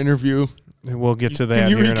in her interview? We'll get to that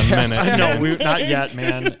you here in a recap? minute. No, not yet,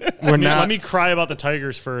 man. Let me cry about the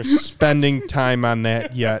Tigers first. Spending time on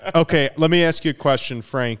that yet. Okay, let me ask you a question,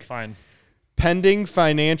 Frank. Fine. Pending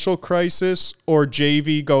financial crisis or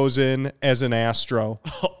JV goes in as an Astro?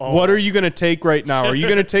 What are you going to take right now? Are you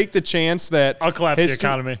going to take the chance that I'll collapse the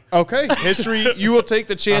economy. Okay, history. You will take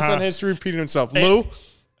the chance on history repeating itself. Lou?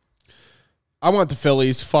 I want the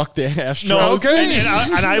Phillies. Fuck the Astros. No, Okay. and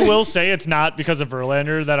I will say it's not because of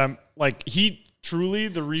Verlander that I'm like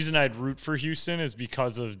the reason I'd root for Houston is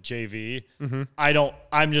because of JV. Mm-hmm.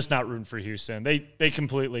 I'm just not rooting for Houston. They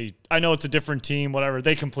completely, I know it's a different team, whatever.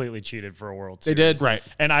 They completely cheated for a World Series. They did. Right.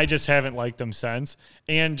 And I just haven't liked them since.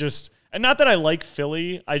 And not that I like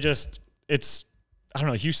Philly. I don't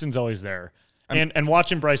know. Houston's always there. And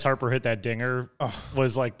watching Bryce Harper hit that dinger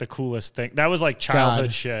was like the coolest thing. That was like childhood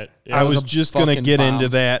God. shit. I That was was a just going to fucking get bomb. into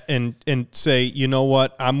that and say, you know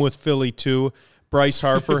what? I'm with Philly too. Bryce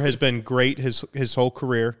Harper has been great his whole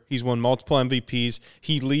career. He's won multiple MVPs.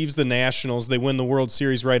 He leaves the Nationals. They win the World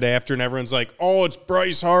Series right after, and everyone's like, oh, it's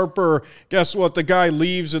Bryce Harper. Guess what? The guy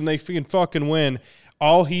leaves, and they can fucking win.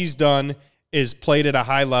 All he's done is played at a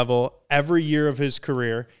high level every year of his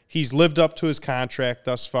career. He's lived up to his contract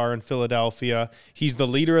thus far in Philadelphia. He's the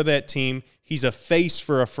leader of that team. He's a face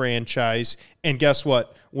for a franchise. And guess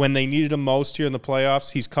what? When they needed him most here in the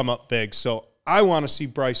playoffs, he's come up big. So I want to see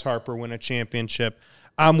Bryce Harper win a championship.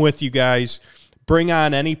 I'm with you guys. Bring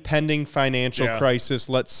on any pending financial crisis.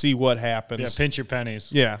 Let's see what happens. Yeah, pinch your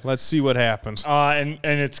pennies. Yeah, let's see what happens. And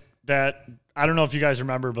it's that, I don't know if you guys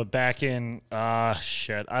remember, but back in, I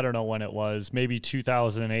don't know when it was, maybe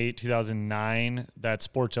 2008, 2009, that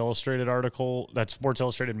Sports Illustrated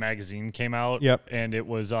magazine came out. Yep. And it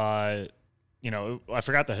was, I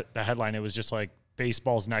forgot the headline. It was just like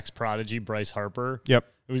baseball's next prodigy, Bryce Harper. Yep.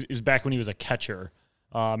 It was back when he was a catcher,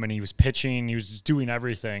 and he was pitching. He was just doing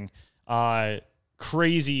everything.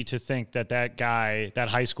 Crazy to think that guy, that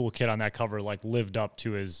high school kid on that cover, like lived up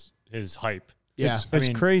to his hype. Yeah. It's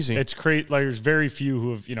crazy. It's crazy. Like, there's very few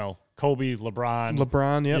who have, Kobe,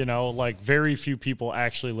 LeBron. Yep. Like very few people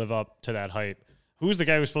actually live up to that hype. Who's the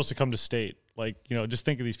guy who's supposed to come to state? Like, just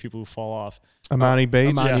think of these people who fall off. Amani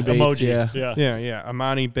Bates. Amani Bates, Emoji. yeah. Yeah.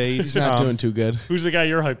 Amani Bates. He's not doing too good. Who's the guy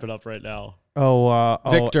you're hyping up right now?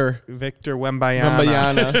 Victor Wembanyama.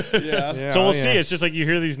 Wembanyama. Yeah. So we'll see. It's just like you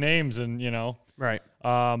hear these names and, Right.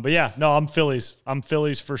 But yeah, no, I'm Phillies. I'm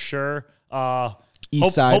Phillies for sure.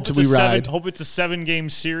 East side till we ride. Hope it's a 7-game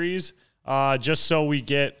series, just so we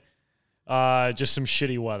get just some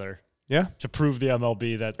shitty weather. Yeah. To prove the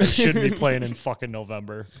MLB that they shouldn't be playing in fucking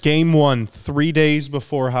November. Game 1, 3 days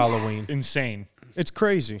before Halloween. Insane. It's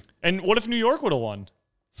crazy. And what if New York would have won?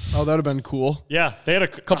 Oh, that would have been cool. Yeah, they had a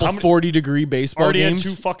Couple 40-degree baseball already games.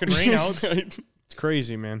 had 2 fucking rainouts. It's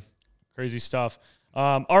crazy, man. Crazy stuff.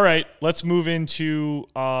 All right, let's move into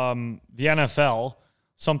the NFL.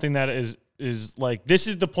 Something that is like, this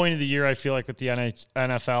is the point of the year I feel like with the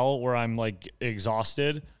NFL where I'm like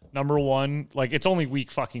exhausted. Number one, like, it's only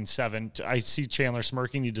week fucking 7. I see Chandler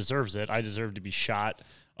smirking. He deserves it. I deserve to be shot.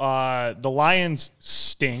 The Lions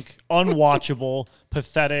stink. Unwatchable.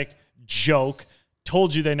 Pathetic. Joke.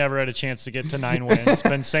 Told you they never had a chance to get to 9 wins.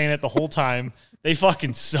 Been saying it the whole time. They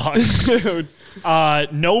fucking suck.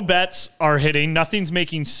 No bets are hitting. Nothing's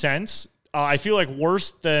making sense. I feel like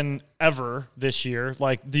worse than ever this year.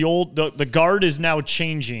 Like the guard is now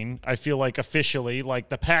changing. I feel like officially, like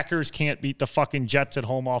the Packers can't beat the fucking Jets at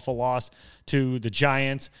home off a loss to the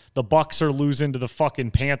Giants. The Bucks are losing to the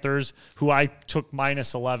fucking Panthers, who I took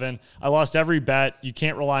 -11. I lost every bet. You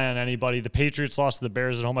can't rely on anybody. The Patriots lost to the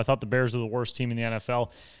Bears at home. I thought the Bears are the worst team in the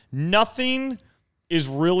NFL. Nothing is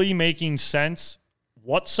really making sense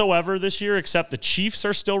whatsoever this year, except the Chiefs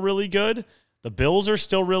are still really good. The Bills are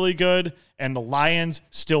still really good, and the Lions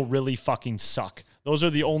still really fucking suck. Those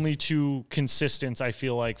are the only two consistents, I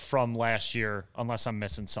feel like, from last year, unless I'm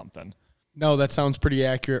missing something. No, that sounds pretty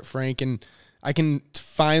accurate, Frank. And I can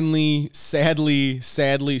finally, sadly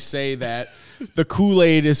say that the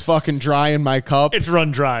Kool-Aid is fucking dry in my cup. It's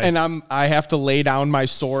run dry. And I have to lay down my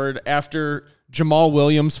sword after Jamal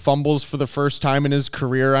Williams fumbles for the first time in his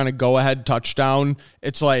career on a go-ahead touchdown.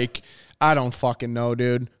 It's like, I don't fucking know,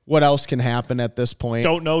 dude. What else can happen at this point?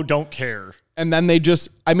 Don't know, don't care. And then they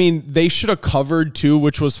should have covered too,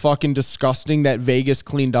 which was fucking disgusting that Vegas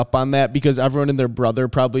cleaned up on that because everyone and their brother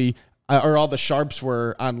probably, or all the sharps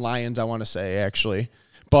were on Lions, I want to say, actually.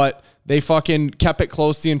 But they fucking kept it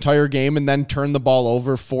close the entire game and then turned the ball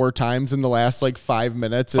over 4 times in the last 5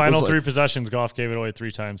 minutes. Final 3 possessions, Goff gave it away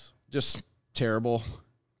 3 times. Just terrible.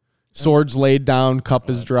 Swords laid down, cup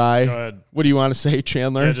is dry. Go ahead. What do you want to say,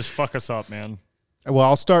 Chandler? Yeah, just fuck us up, man. Well,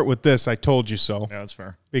 I'll start with this. I told you so. Yeah, that's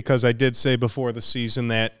fair. Because I did say before the season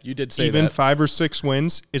that You did say even that. 5 or 6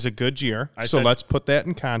 wins is a good year. I So said- let's put that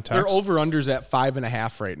in context. Their over-under's at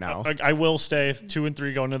 5.5 right now. I will stay 2 and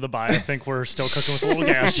 3 going to the bye. I think we're still cooking with a little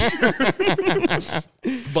gas.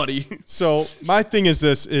 Buddy. So my thing is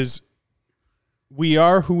this: is we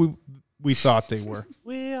are who we thought they were.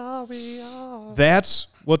 We are. That's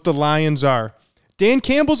what the Lions are. Dan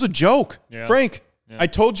Campbell's a joke. Yeah. Frank, I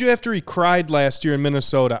told you after he cried last year in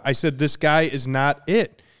Minnesota, I said this guy is not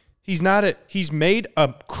it. He's not it. He's made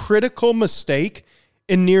a critical mistake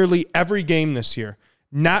in nearly every game this year.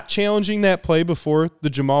 Not challenging that play before the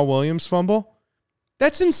Jamal Williams fumble.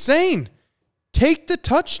 That's insane. Take the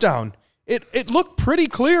touchdown. It looked pretty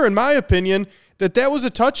clear, in my opinion, that was a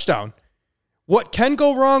touchdown. What can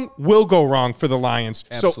go wrong will go wrong for the Lions.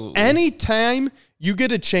 Absolutely. So anytime you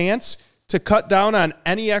get a chance to cut down on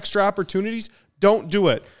any extra opportunities, don't do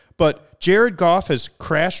it. But Jared Goff has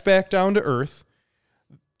crashed back down to earth.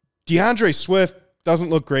 DeAndre Swift doesn't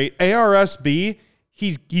look great. ARSB,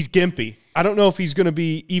 he's gimpy. I don't know if he's going to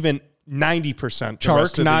be even 90%.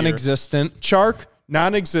 Chark, non-existent. Chark,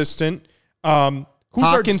 non-existent.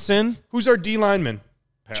 Hawkinson. Who's our D lineman?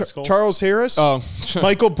 Pascal? Charles Harris. Oh.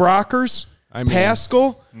 Michael Brockers.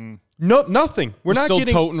 Pascal. No, nothing. We're not still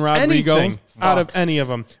getting toting Rodrigo. anything out of any of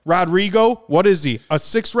them. Rodrigo, what is he? A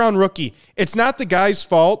 6th-round rookie. It's not the guy's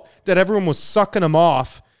fault that everyone was sucking him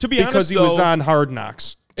off because honest, he was though, on Hard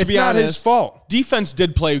Knocks. It's be not his honest, fault. Defense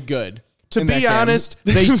did play good. To in that be game. honest,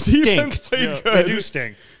 they stink. Defense played Yeah, good. they do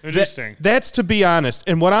stink. They do stink. That's to be honest.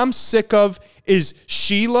 And what I'm sick of is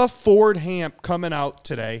Sheila Ford Hamp coming out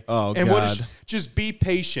today. Oh, and what is God. just be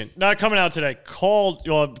patient. Not coming out today.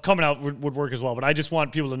 Coming out would work as well, but I just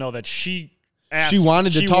want people to know that she asked. She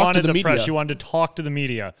wanted to talk to the media. Press. She wanted to talk to the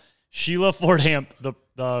media. Sheila Ford Hamp,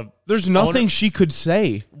 There's nothing owner- she could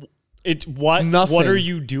say What are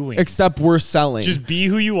you doing? except we're selling. Just be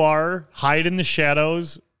who you are, hide in the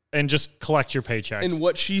shadows, and just collect your paychecks. and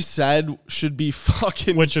what she said should be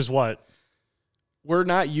fucking. Which is what? We're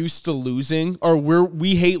not used to losing, or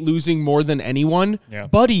we hate losing more than anyone. Yeah.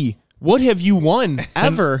 Buddy, what have you won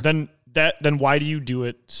ever? Then why do you do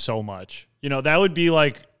it so much? That would be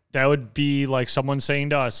like someone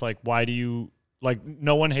saying to us, like, why do you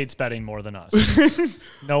no one hates betting more than us.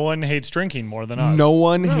 No one hates drinking more than us. No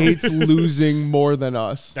one hates losing more than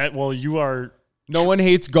us. You are. No one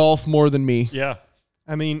hates golf more than me. Yeah.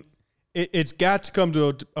 I mean, it's got to come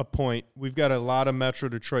to a point. We've got a lot of Metro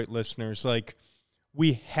Detroit listeners. Like,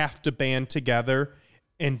 we have to band together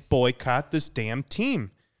and boycott this damn team.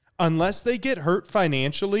 Unless they get hurt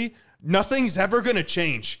financially, nothing's ever going to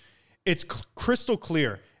change. It's crystal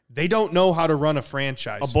clear. They don't know how to run a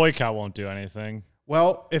franchise. A boycott won't do anything.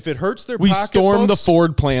 Well, if it hurts their We pocketbooks, storm the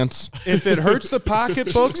Ford plants. if it hurts the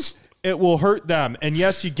pocketbooks, it will hurt them. And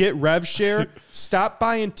yes, you get rev share. Stop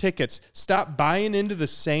buying tickets. Stop buying into the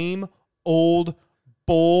same old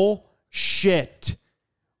bullshit.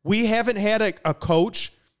 We haven't had a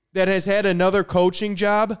coach that has had another coaching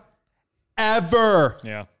job ever.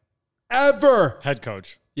 Yeah. Ever. Head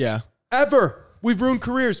coach. Yeah. Ever. We've ruined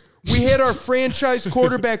careers. We had our franchise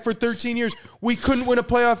quarterback for 13 years. We couldn't win a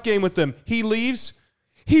playoff game with him. He leaves.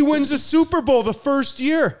 He wins a Super Bowl the first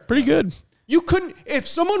year. Pretty good. You couldn't, if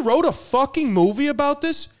someone wrote a fucking movie about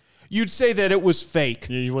this, you'd say that it was fake.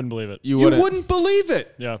 Yeah, you wouldn't believe it. You wouldn't believe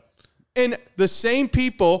it. Yeah. And the same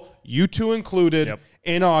people, you two included, Yep.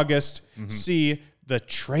 in August, see the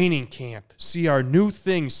training camp, see our new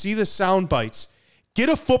things, see the sound bites. Get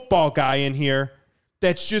a football guy in here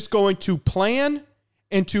that's just going to plan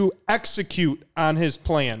and to execute on his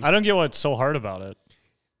plan. I don't get what's so hard about it.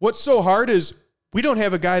 What's so hard is we don't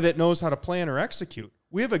have a guy that knows how to plan or execute.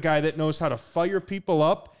 We have a guy that knows how to fire people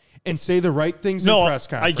up and say the right things in press I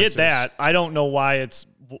conferences. get that. I don't know why it's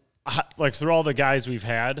like through all the guys we've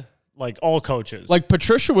had, like all coaches. Like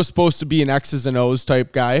Patricia was supposed to be an X's and O's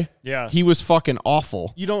type guy. Yeah. He was fucking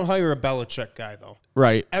awful. You don't hire a Belichick guy, though.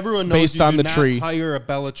 Right. Everyone knows based you on do the not tree. hire a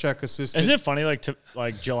Belichick assistant. Isn't it funny, like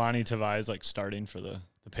Jelani Tavai like starting for the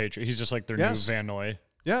Patriots? He's just like their Yes. new Van Noy.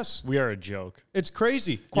 Yes. We are a joke. It's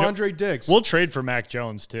crazy. Quandre Diggs. We'll trade for Mac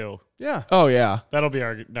Jones too. Yeah. Oh yeah. That'll be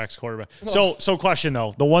our next quarterback. So question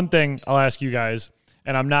though, the one thing I'll ask you guys,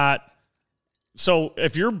 and I'm not. So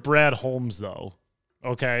if you're Brad Holmes though,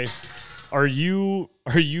 okay, are you?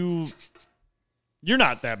 You're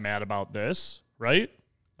not that mad about this, right?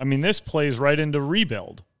 I mean, this plays right into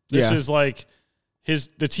rebuild. This Yeah. is like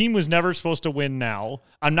the team was never supposed to win now.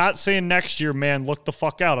 I'm not saying next year, man, look the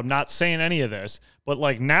fuck out. I'm not saying any of this. But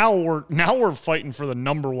like now we're fighting for the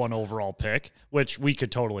number 1 overall pick, which we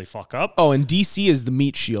could totally fuck up. Oh, and DC is the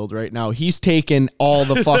meat shield right now. He's taking all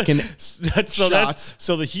the fucking shots.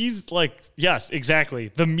 He's like, yes,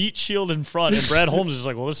 exactly. The meat shield in front. And Brad Holmes is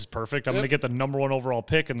like, well, this is perfect. I'm going to get the number 1 overall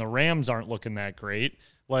pick, and the Rams aren't looking that great.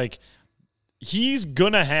 Like, he's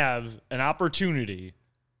going to have an opportunity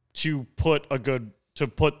to put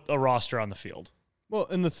a roster on the field Well,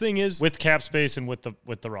 and the thing is, with cap space and with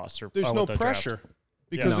the roster. there's no with the draft. pressure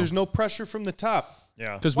because Yeah. there's no pressure from the top.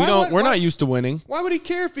 Yeah. because Why would- we're why- not used to winning. Why would he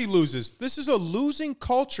care if he loses? This is a losing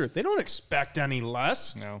culture. They don't expect any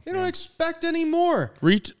less. No. They don't expect any more.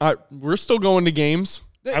 We're still going to games.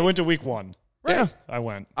 I went to week 1. Right. Yeah. I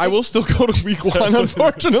went. I will still go to week 1,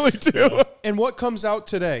 unfortunately, too. And what comes out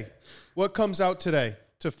today? What comes out today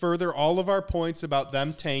to further all of our points about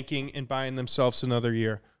them tanking and buying themselves another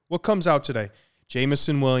year? What comes out today?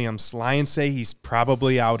 Jamison Williams. Lions say he's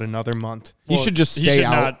probably out another month. He should just He stay should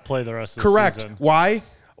out. not play the rest of the Correct. season. Why?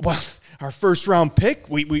 Well, our first round pick,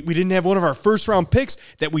 we didn't have one of our first round picks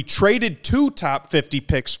that we traded 2 top 50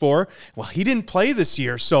 picks for. Well, he didn't play this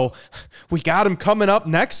year, so we got him coming up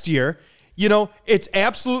next year. You know, it's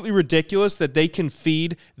absolutely ridiculous that they can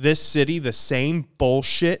feed this city the same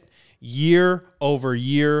bullshit year over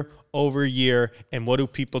year over year. And what do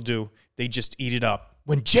people do? They just eat it up.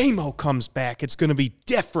 When J-Mo comes back, it's going to be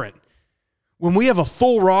different. When we have a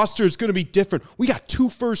full roster, it's going to be different. We got 2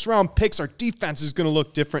 first-round picks. Our defense is going to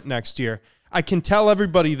look different next year. I can tell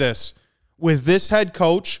everybody this. With this head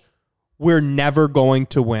coach, we're never going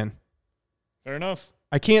to win. Fair enough.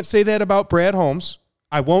 I can't say that about Brad Holmes.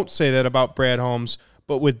 I won't say that about Brad Holmes.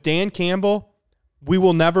 But with Dan Campbell, we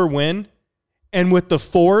will never win. And with the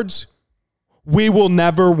Fords, we will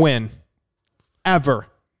never win. Ever.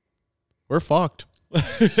 We're fucked.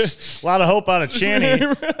 A lot of hope out of Channy,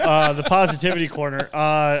 the positivity corner.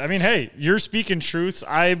 I mean, hey, you're speaking truths.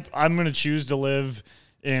 I'm going to choose to live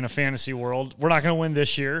in a fantasy world. We're not going to win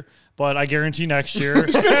this year, but I guarantee next year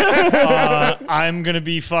I'm going to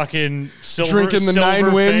be fucking Drinking the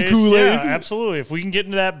 9-win Kool-Aid. Yeah, absolutely. If we can get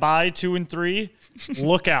into that bye 2 and 3,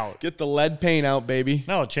 look out. Get the lead paint out, baby.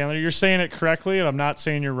 No, Chandler, you're saying it correctly, and I'm not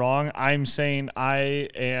saying you're wrong. I'm saying I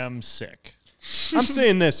am sick. I'm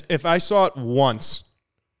saying this. If I saw it once,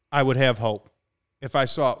 I would have hope. If I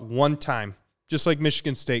saw it one time, just like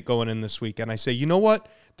Michigan State going in this week, and I say, you know what?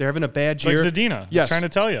 They're having a bad year. Like Zadina. Yes. Trying to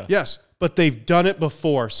tell you. Yes, but they've done it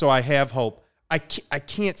before, so I have hope. I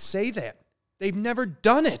can't say that. They've never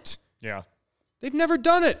done it. Yeah. They've never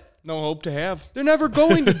done it. No hope to have. They're never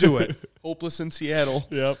going to do it. Hopeless in Seattle.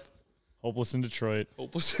 Yep. Hopeless in Detroit.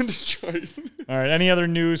 Hopeless in Detroit. All right. Any other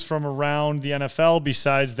news from around the NFL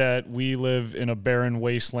besides that we live in a barren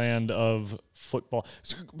wasteland of football?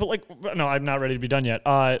 But like, no, I'm not ready to be done yet.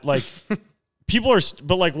 Like, people are,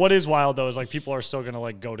 but like, what is wild though is like people are still gonna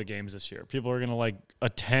like go to games this year. People are gonna like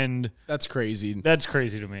attend. That's crazy. That's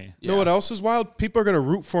crazy to me. You know what else is wild? People are going to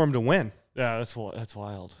root for them to win. Yeah, that's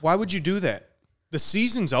wild. Why would you do that? The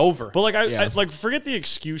season's over. But like, Yeah. I like forget the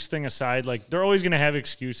excuse thing aside. Like, they're always gonna have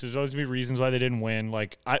excuses. There's always gonna be reasons why they didn't win.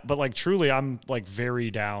 Like, but like truly, I'm like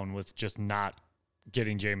very down with just not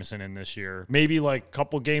getting Jameson in this year. Maybe like a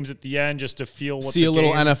couple games at the end just to feel what See the a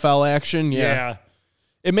little game- NFL action. Yeah.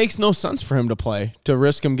 It makes no sense for him to play, to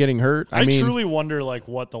risk him getting hurt. I mean, truly wonder like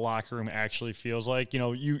what the locker room actually feels like. You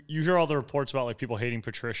know, you hear all the reports about like people hating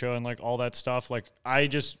Patricia and like all that stuff. Like I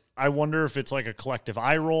wonder if it's like a collective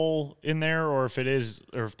eye roll in there, or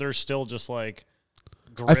if they're still just like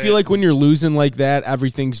grit. I feel like when you're losing like that,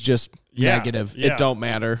 everything's just negative. Yeah. It don't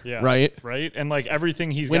matter, Yeah. right? Right? And like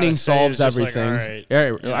everything he's Winning gotta say solves is just everything. Like,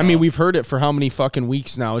 all right, I mean, we've heard it for how many fucking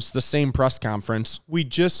weeks now? It's the same press conference. We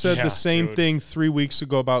just said Yeah, the same dude. thing 3 weeks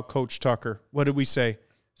ago about Coach Tucker. What did we say?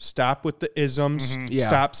 Stop with the isms. Yeah.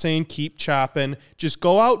 Stop saying keep chopping. Just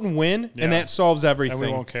go out and win, Yeah. and that solves everything. and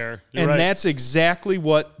we won't care. You're And right. that's exactly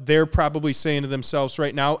what they're probably saying to themselves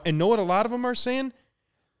right now. And know what a lot of them are saying?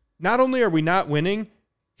 Not only are we not winning,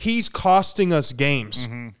 he's costing us games.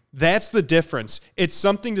 Mm-hmm. That's the difference. It's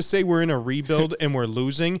something to say we're in a rebuild and we're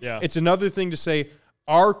losing. Yeah. It's another thing to say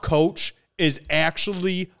our coach is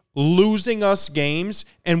actually losing us games,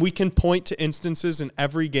 and we can point to instances in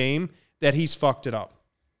every game that he's fucked it up.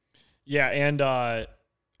 Yeah, and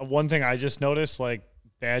one thing I just noticed, like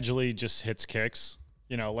Badgley just hits kicks.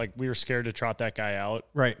 You know, like we were scared to trot that guy out.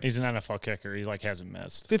 Right. He's an NFL kicker. He like hasn't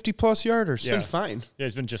missed. 50-plus yarders. Yeah. Been fine. Yeah,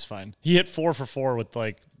 he's been just fine. He hit 4 for 4 with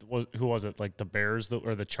like who was it? Like the Bears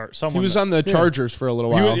or the chart? He was on the Chargers for a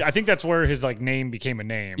little while. I think that's where his like name became a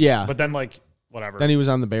name. Yeah. But then like whatever. Then he was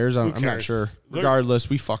on the Bears. I'm not cares? sure. Regardless,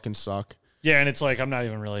 we fucking suck. Yeah, and it's like I'm not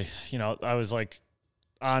even really. You know, I was like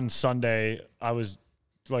on Sunday. I was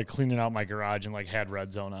like cleaning out my garage and like had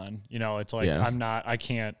Red Zone on. You know, it's like Yeah. I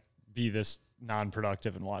can't be this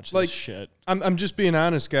non-productive and watch Like, this shit. I'm just being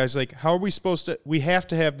honest, guys. Like, how are we supposed to? We have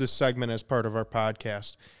to have this segment as part of our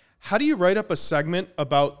podcast. How do you write up a segment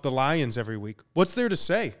about the Lions every week? What's there to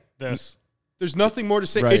say? There's nothing more to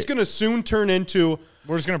say. Right. It's going to soon turn into,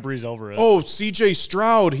 We're just gonna breeze over it. oh, C.J.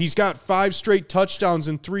 Stroud, he's got 5 straight touchdowns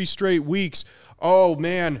in 3 straight weeks. Oh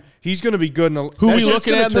man, he's going to be good. Who we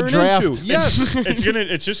looking at in the draft? Yes.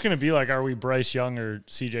 It's just gonna be like, are we Bryce Young or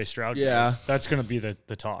CJ Stroud? Yeah. guys? That's gonna be the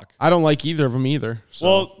talk. I don't like either of them either. So.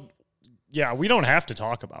 Well, yeah, we don't have to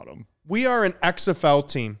talk about them. We are an XFL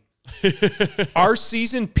team. Our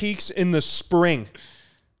season peaks in the spring.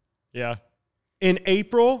 Yeah, In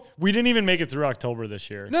April, we didn't even make it through October this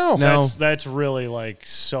year. no. That's really like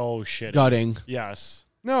so shitty. gutting. Yes.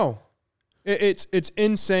 No. It's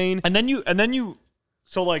insane. And then you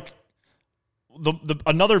so like the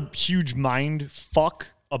another huge mind fuck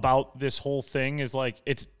about this whole thing is like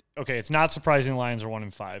it's not surprising the Lions are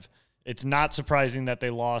 1-5. It's not surprising that they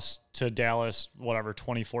lost to Dallas, whatever,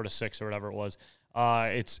 24-6 or whatever it was.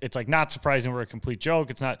 It's like not surprising we're a complete joke.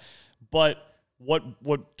 It's not, but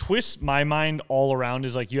what twists my mind all around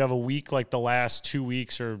is like you have a week like the last 2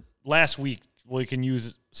 weeks or last week we can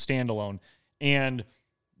use standalone, and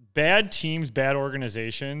bad teams, bad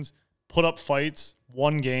organizations put up fights,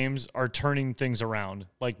 won games, are turning things around.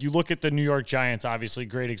 Like you look at the New York Giants, obviously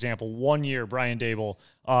great example. 1 year, Brian Dable,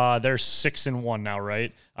 they're 6-1 now,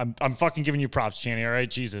 right? I'm fucking giving you props, Channy. All right,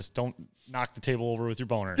 Jesus, don't knock the table over with your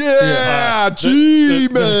boner. Yeah,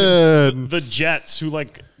 G-Man. The Jets, who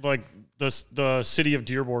like the city of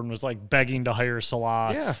Dearborn was like begging to hire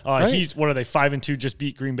Salah. Yeah, right. He's what are they 5-2? Just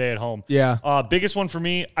beat Green Bay at home. Yeah. Biggest one for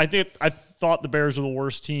me. I thought the Bears were the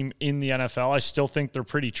worst team in the NFL. I still think they're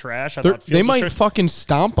pretty trash. I thought Fields They was might trash. fucking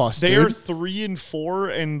stomp us, They are dude.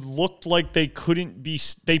 3-4 and looked like they couldn't be.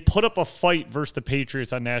 They put up a fight versus the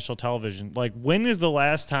Patriots on national television. Like, when is the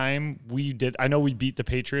last time we did? I know we beat the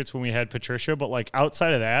Patriots when we had Patricia, but like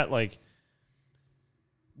outside of that, like,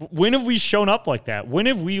 when have we shown up like that? When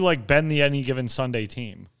have we like been the any given Sunday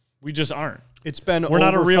team? We just aren't. It's been We're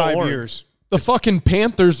not a over real 5 org. years. The fucking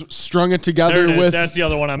Panthers strung it together There it is. with That's the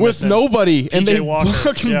other one I'm with missing. nobody, and PJ they Walker.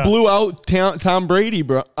 fucking Yeah. blew out Tom Brady,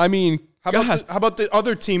 bro. I mean, How about the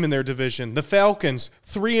other team in their division? The Falcons,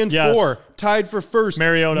 3-4, Yes. tied for first.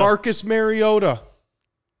 Mariota. Marcus Mariota.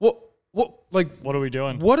 What are we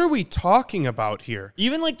doing? What are we talking about here?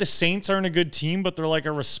 Even like the Saints aren't a good team, but they're like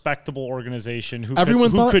a respectable organization who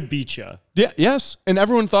Everyone thought- could beat you. yeah, yes, and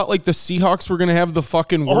everyone thought like the Seahawks were gonna have the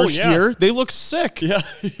fucking worst yeah. year. They look sick. Yeah,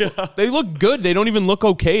 yeah. They look good. They don't even look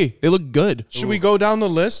okay. They look good. Should we go down the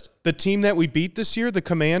list? The team that we beat this year, the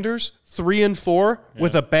Commanders, 3-4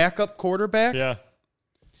 with a backup quarterback. Yeah.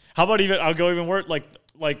 How about I'll go even worse.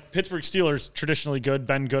 Like Pittsburgh Steelers, traditionally good,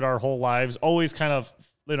 been good our whole lives. Always kind of,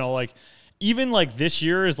 like even like this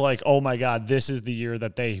year is like, oh my God, this is the year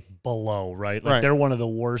that they blow, right? Like they're one of the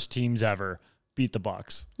worst teams ever. Beat the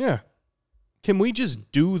Bucks. Yeah. Can we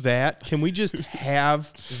just do that? Can we just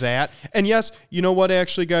have that? And yes, you know what,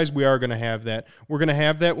 actually, guys, we are going to have that. We're going to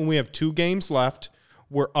have that when we have 2 games left.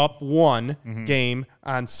 We're up 1 game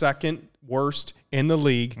on second worst in the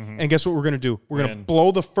league. And guess what we're going to do? We're going to Win.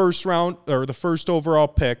 blow the first round or the first overall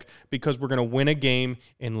pick because we're going to win a game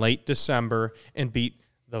in late December and beat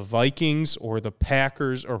the Vikings or the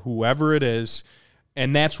Packers or whoever it is.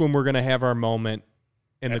 And that's when we're going to have our moment,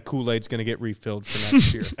 and the Kool-Aid's going to get refilled for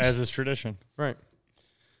next year. As is tradition. Right.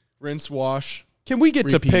 Rinse, wash. Can we get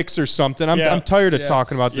Repeat. to picks or something? I'm Yeah. talking of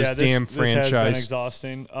talking about this Yeah, damn This has been franchise.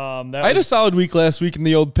 exhausting. I had a solid week last week in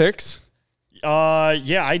the old picks.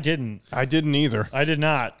 Yeah, I didn't. I didn't either. I did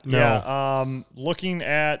not. No. Yeah. Looking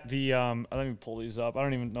at the, let me pull these up. I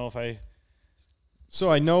don't even know if I.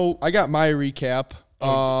 So I know I got my recap.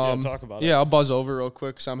 Yeah, talk about it. Yeah, I'll buzz over real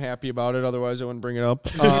quick because I'm happy about it. Otherwise, I wouldn't bring it up.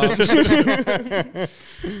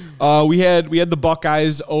 We had the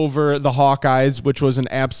Buckeyes over the Hawkeyes, which was an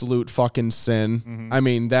absolute fucking sin. I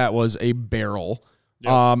mean, that was a barrel.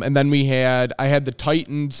 And then I had the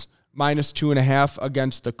Titans -2.5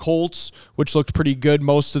 against the Colts, which looked pretty good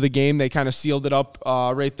most of the game. They kind of sealed it up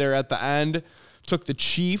right there at the end. Took the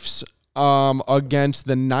Chiefs against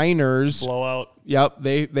the Niners. Blowout. Yep,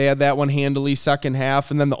 they had that one handily second half.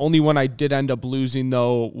 And then the only one I did end up losing,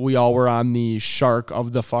 though, we all were on the shark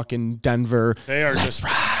of the fucking Denver. They are just.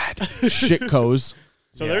 shitco's.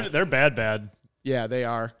 So they're bad. Yeah, they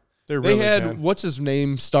are. they're really They had, bad. what's his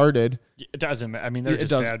name started. It doesn't. I mean, they're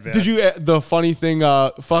just bad. Did you, the funny thing,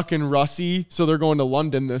 fucking Russie, so they're going to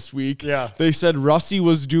London this week. Yeah. They said Russie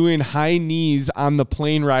was doing high knees on the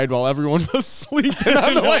plane ride while everyone was sleeping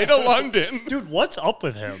on the way to London. Dude, what's up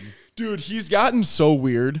with him? Dude, he's gotten so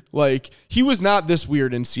weird. Like, he was not this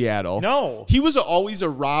weird in Seattle. No. He was always a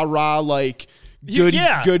rah-rah, like, good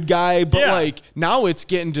guy. But, like, now it's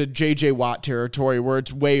getting to J.J. Watt territory where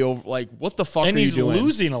it's way over. Like, what the fuck And are you he's doing?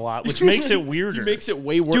 losing a lot, which makes it weirder. He makes it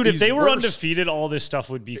way worse. Dude, if He's they were worse. undefeated, all this stuff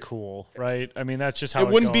would be cool, right? I mean, that's just how It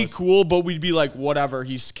wouldn't be goes. cool, but we'd be like, whatever,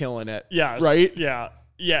 he's killing it. Yeah. Right?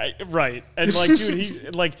 Yeah, right. And like, dude, he's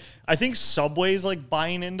like, I think Subway's like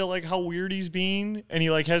buying into like how weird he's being, and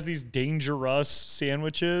he like has these dangerous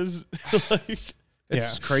sandwiches. Like,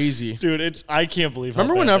 It's crazy. dude, I can't believe. How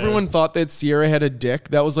Remember when bad everyone thought that Sierra had a dick?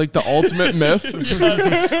 That was like the ultimate myth. dude,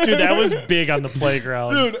 that was big on the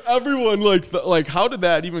playground. Dude, everyone like how did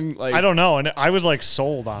that even like? I don't know, and I was like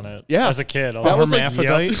sold on it. Yeah. as a kid, I That was like-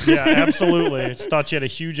 Hermaphrodite? yeah, absolutely. Just thought she had a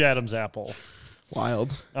huge Adam's apple.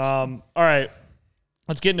 Wild. All right,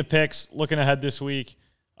 let's get into picks. Looking ahead this week,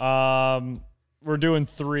 we're doing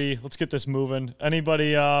 3. Let's get this moving.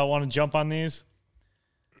 Anybody want to jump on these?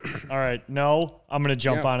 All right, no, I'm gonna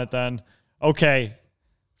jump on it then. Okay,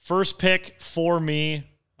 first pick for me.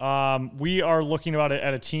 We are looking at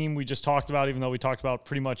a team we just talked about, even though we talked about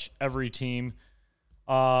pretty much every team.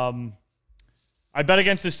 I bet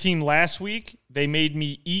against this team last week. They made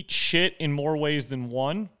me eat shit in more ways than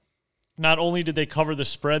one. Not only did they cover the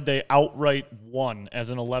spread, they outright won as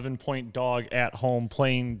an 11-point dog at home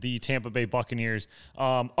playing the Tampa Bay Buccaneers.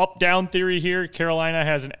 Up-down theory here.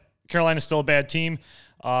 Carolina's still a bad team.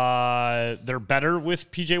 They're better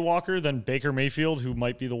with PJ Walker than Baker Mayfield, who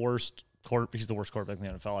might be the worst. He's the worst quarterback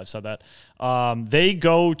in the NFL. I've said that. They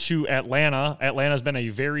go to Atlanta. Atlanta's been a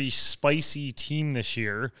very spicy team this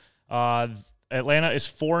year. Atlanta is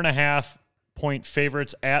 4.5-point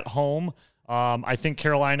favorites at home. I think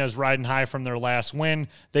Carolina's riding high from their last win.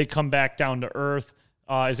 They come back down to earth.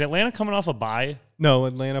 Is Atlanta coming off a bye? No,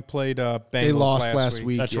 Atlanta played Bengals They lost last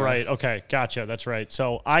week. That's right. Okay, gotcha. That's right.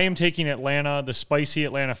 So I am taking Atlanta, the spicy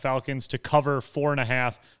Atlanta Falcons, to cover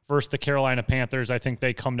 4.5 versus the Carolina Panthers. I think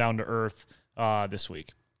they come down to earth this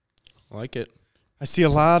week. I like it. I see a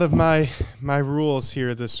lot of my rules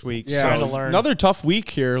here this week. Yeah, Trying to learn. another tough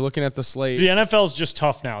week here. Looking at the slate. The NFL's just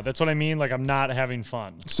tough now. That's what I mean. Like, I'm not having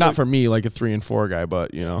fun. It's not for me, like a 3 and 4 guy,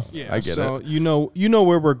 but I get it. You know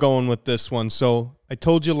where we're going with this one. So I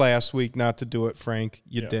told you last week not to do it, Frank.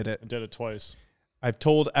 You did it. I did it twice. I've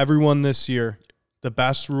told everyone this year the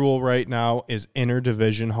best rule right now is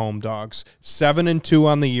interdivision home dogs. 7-2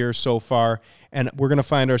 on the year so far, and we're going to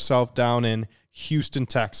find ourselves down in Houston,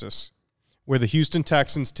 Texas, where the Houston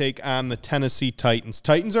Texans take on the Tennessee Titans.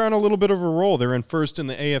 Titans are on a little bit of a roll. They're in first in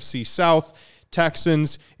the AFC South.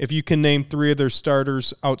 Texans, if you can name 3 of their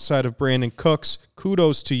starters outside of Brandon Cooks,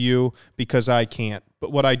 kudos to you, because I can't.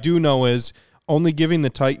 But what I do know is only giving the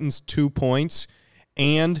Titans 2 points,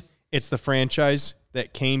 and it's the franchise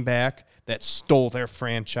that came back that stole their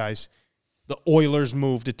franchise. The Oilers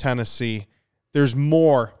moved to Tennessee. There's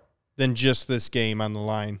more than just this game on the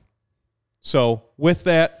line. So with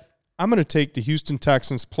that, I'm going to take the Houston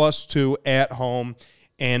Texans +2 at home,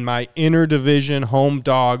 and my interdivision home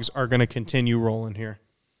dogs are going to continue rolling here.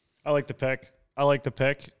 I like the pick.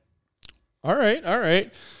 All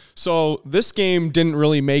right. So this game didn't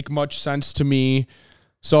really make much sense to me.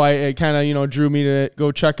 So it kind of, drew me to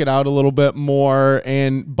go check it out a little bit more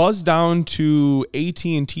and buzz down to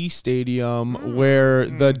AT&T Stadium where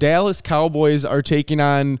the Dallas Cowboys are taking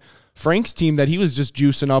on Frank's team that he was just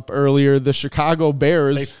juicing up earlier, the Chicago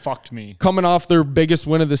Bears. They fucked me. Coming off their biggest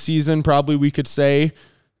win of the season, probably we could say.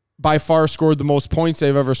 By far scored the most points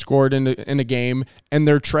they've ever scored in a game. And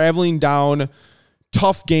they're traveling down.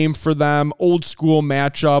 Tough game for them. Old school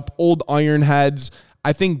matchup. Old Ironheads.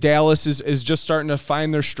 I think Dallas is just starting to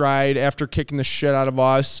find their stride after kicking the shit out of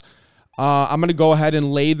us. I'm going to go ahead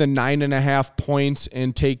and lay the 9.5 points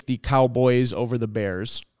and take the Cowboys over the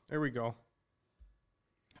Bears. There we go.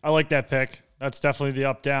 I like that pick. That's definitely the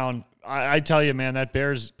up-down. I tell you, man, that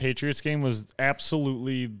Bears-Patriots game was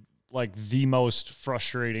absolutely like the most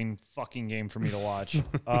frustrating fucking game for me to watch.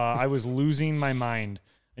 I was losing my mind.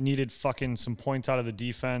 I needed fucking some points out of the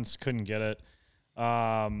defense. Couldn't get it.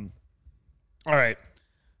 All right.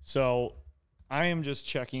 So I am just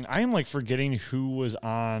checking. I am like forgetting who was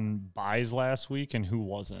on buys last week and who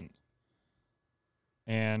wasn't.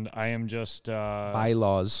 And I am just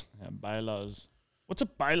Bylaws. Yeah, bylaws. What's a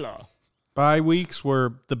bylaw? Bye weeks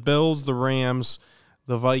were the Bills, the Rams,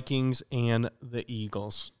 the Vikings, and the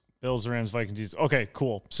Eagles. Bills, Rams, Vikings, Eagles. Okay,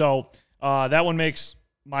 cool. So that one makes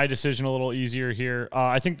my decision a little easier here.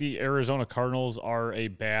 I think the Arizona Cardinals are a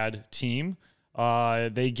bad team.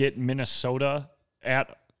 They get Minnesota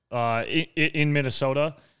in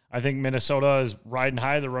Minnesota. I think Minnesota is riding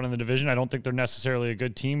high. They're running the division. I don't think they're necessarily a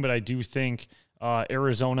good team, but I do think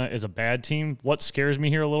Arizona is a bad team. What scares me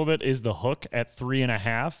here a little bit is the hook at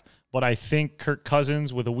 3.5. But I think Kirk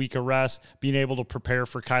Cousins, with a week of rest, being able to prepare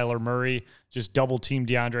for Kyler Murray, just double team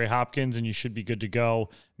DeAndre Hopkins, and you should be good to go.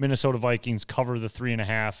 Minnesota Vikings cover the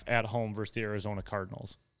 3.5 at home versus the Arizona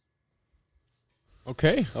Cardinals.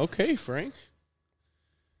 Okay, Frank.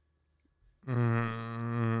 I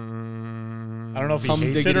don't know if he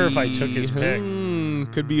hates it or if I took his pick.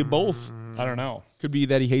 Could be both. I don't know. Could be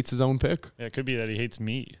that he hates his own pick. Yeah, it could be that he hates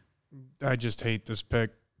me. I just hate this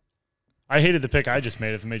pick. I hated the pick I just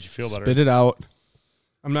made if it made you feel better. Spit it out.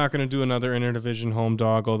 I'm not going to do another interdivision home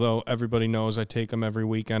dog, although everybody knows I take them every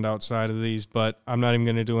weekend outside of these, but I'm not even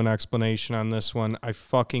going to do an explanation on this one. I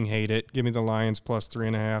fucking hate it. Give me the Lions plus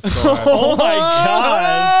 3.5. Go ahead. Oh, my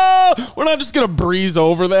God. We're not just going to breeze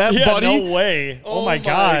over that, Yeah, buddy. no way. Oh, my my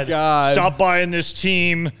God. God. Stop buying this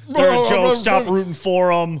team. They're a joke. Stop rooting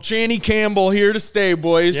for them. Chaney Campbell here to stay,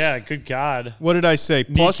 boys. Yeah, good God. What did I say?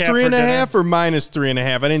 Plus Kneecap for 3.5 or minus 3.5?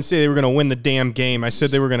 I didn't say they were going to win the damn game. I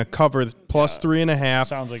said they were going to cover plus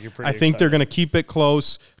 3.5. Sounds like you're pretty I think they're excited. going to keep it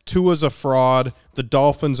close. Tua's a fraud. The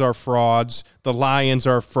Dolphins are frauds. The Lions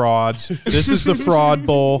are frauds. This is the fraud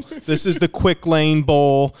bowl. This is the quick lane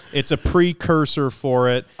bowl. It's a precursor for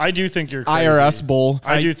it. I do think you're crazy. IRS bowl.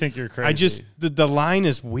 I do think you're crazy. The line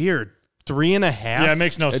is weird. 3.5. Yeah, it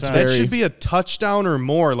makes no sense. That should be a touchdown or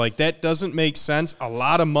more. Like, that doesn't make sense. A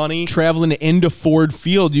lot of money. Traveling into Ford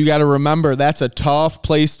Field, you got to remember that's a tough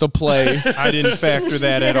place to play. I didn't factor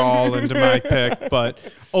that at all into my pick, but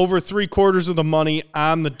over 3/4 of the money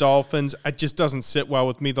on the Dolphins, it just doesn't sit well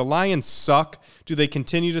with me. The Lions suck. Do they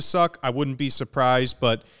continue to suck? I wouldn't be surprised,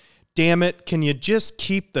 but damn it, can you just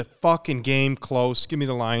keep the fucking game close? Give me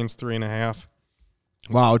the Lions 3.5.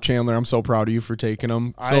 Wow, Chandler, I'm so proud of you for taking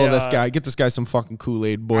him. Get this guy some fucking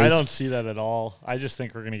Kool-Aid, boys. I don't see that at all. I just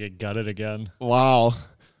think we're going to get gutted again. Wow.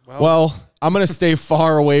 Well, I'm going to stay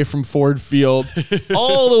far away from Ford Field,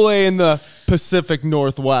 all the way in the Pacific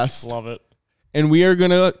Northwest. Love it. And we are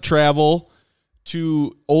going to travel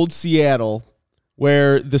to Old Seattle,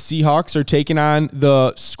 where the Seahawks are taking on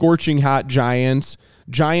the scorching hot Giants.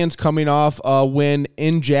 Giants coming off a win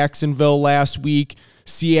in Jacksonville last week.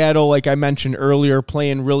 Seattle, like I mentioned earlier,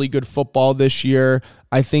 playing really good football this year.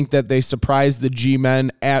 I think that they surprised the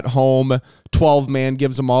G-Men at home. 12-man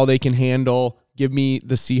gives them all they can handle. Give me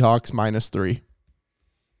the Seahawks -3.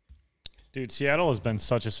 Dude, Seattle has been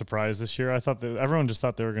such a surprise this year. I thought that everyone just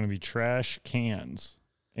thought they were going to be trash cans.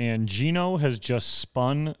 And Gino has just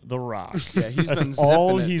spun the rock. Yeah, he's been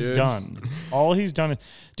all zipping it, he's dude. done. All he's done.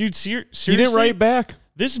 Dude, seriously. He didn't write back.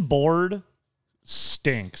 This board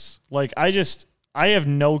stinks. Like, I have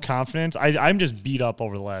no confidence. I'm just beat up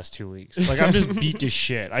over the last 2 weeks. Like, I'm just beat to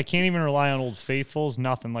shit. I can't even rely on Old Faithfuls,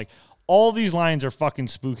 nothing. Like, all these lines are fucking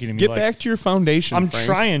spooky to me. Get like, back to your foundation, I'm Frank.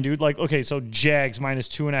 trying, dude. Like, okay, so Jags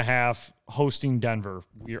 -2.5 hosting Denver.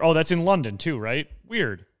 Weird. Oh, that's in London too, right?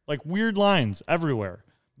 Weird. Like, weird lines everywhere.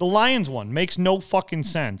 The Lions one makes no fucking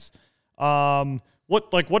sense.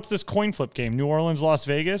 What's this coin flip game? New Orleans, Las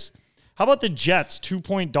Vegas? How about the Jets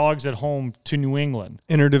 2-point dogs at home to New England?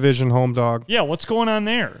 Interdivision home dog. Yeah, what's going on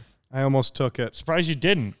there? I almost took it. Surprised you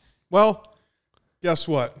didn't. Well, guess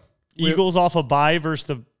what? Eagles off a bye versus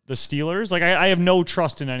the Steelers. Like, I have no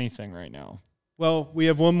trust in anything right now. Well, we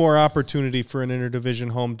have one more opportunity for an interdivision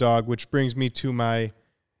home dog, which brings me to my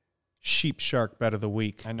Sheep Shark bet of the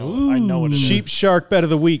week. I know what it is. Sheep Shark bet of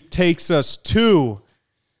the week takes us to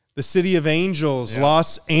the city of Angels,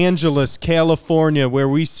 Los Angeles, California, where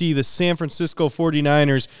we see the San Francisco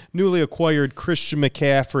 49ers, newly acquired Christian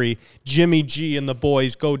McCaffrey, Jimmy G, and the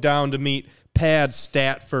boys go down to meet Pad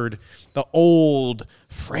Stafford, the old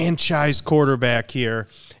franchise quarterback here,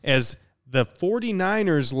 as the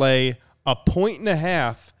 49ers lay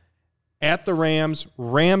 1.5 at the Rams.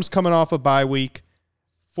 Rams coming off a bye week.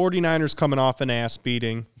 49ers coming off an ass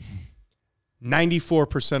beating.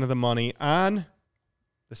 94% of the money on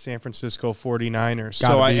the San Francisco 49ers.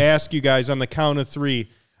 So I ask you guys on the count of 3,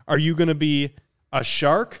 are you going to be a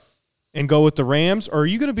shark and go with the Rams, or are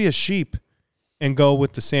you going to be a sheep and go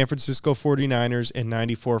with the San Francisco 49ers and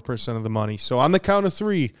 94% of the money? So on the count of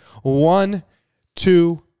 3, 1,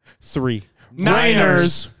 2, 3.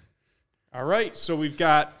 Niners. All right, so we've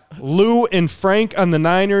got Lou and Frank on the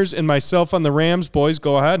Niners and myself on the Rams. Boys,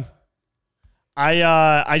 go ahead.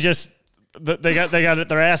 I just they got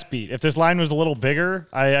their ass beat. If this line was a little bigger,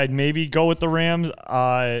 I'd maybe go with the Rams.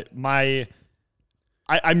 I'm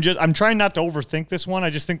trying not to overthink this one. I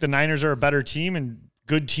just think the Niners are a better team, and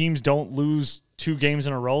good teams don't lose 2 games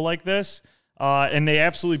in a row like this. And they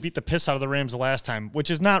absolutely beat the piss out of the Rams the last time, which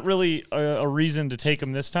is not really a reason to take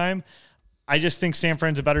them this time. I just think San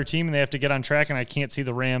Fran's a better team, and they have to get on track, and I can't see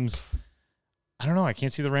the Rams. I don't know. I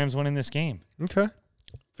can't see the Rams winning this game. Okay.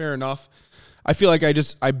 Fair enough. I feel like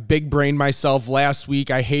I big brained myself last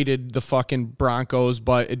week. I hated the fucking Broncos,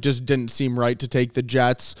 but it just didn't seem right to take the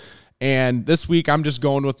Jets. And this week I'm just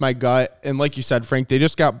going with my gut. And like you said, Frank, they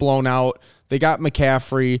just got blown out. They got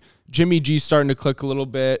McCaffrey. Jimmy G's starting to click a little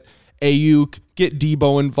bit. Ayuk, get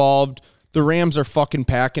Debo involved. The Rams are fucking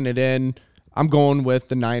packing it in. I'm going with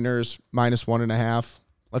the Niners -1.5.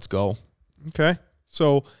 Let's go. Okay.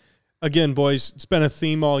 So, again, boys, it's been a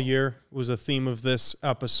theme all year. It was a theme of this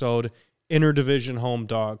episode. Interdivision home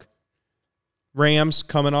dog. Rams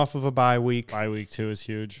coming off of a bye week. Bye week 2 is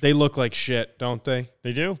huge. They look like shit, don't they?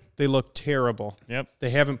 They do. They look terrible. Yep. They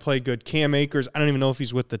haven't played good. Cam Akers, I don't even know if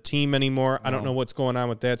he's with the team anymore. No. I don't know what's going on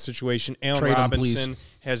with that situation. Allen Robinson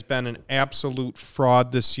has been an absolute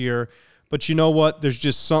fraud this year. But you know what? There's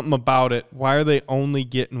just something about it. Why are they only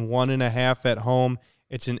getting 1.5 at home?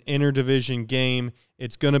 It's an interdivision game.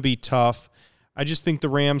 It's going to be tough. I just think the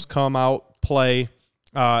Rams come out, play,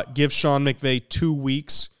 give Sean McVay 2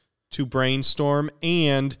 weeks to brainstorm,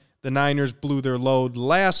 and the Niners blew their load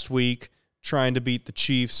last week trying to beat the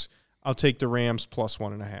Chiefs. I'll take the Rams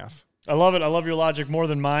 +1.5. I love it. I love your logic more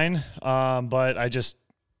than mine, but I just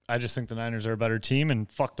think the Niners are a better team, and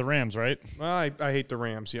fuck the Rams, right? Well, I hate the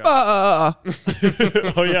Rams, yeah. Oh,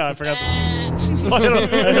 yeah, I forgot.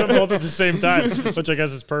 I hit them both at the same time, which I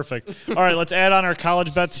guess is perfect. All right, let's add on our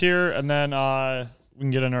college bets here, and then we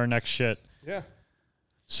can get into our next shit. Yeah.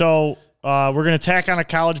 So we're going to tack on a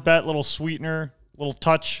college bet, little sweetener, little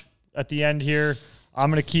touch at the end here. I'm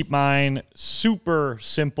going to keep mine super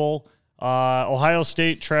simple. Ohio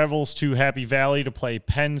State travels to Happy Valley to play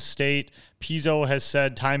Penn State. Pizzo has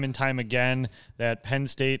said time and time again that Penn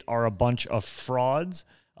State are a bunch of frauds.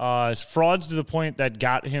 Frauds to the point that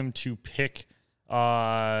got him to pick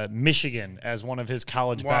Michigan as one of his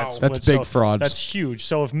college bets. That's big frauds. That's huge.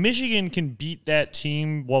 So if Michigan can beat that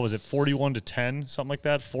team, what was it, 41-10, something like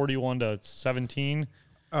that, 41-17?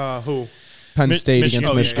 Who? Penn State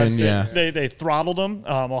against Michigan, yeah. They throttled them.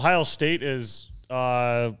 Ohio State is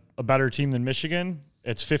a better team than Michigan.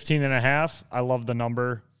 It's 15.5. I love the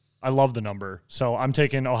number. So I'm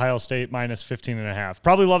taking Ohio State -15.5.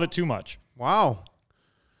 Probably love it too much. Wow.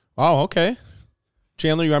 Oh, okay.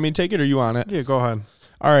 Chandler, you want me to take it or you want it? Yeah, go ahead.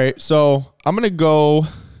 All right, so we're gonna go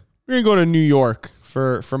to New York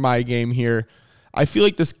for my game here. I feel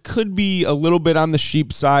like this could be a little bit on the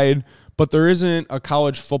sheep side, but there isn't a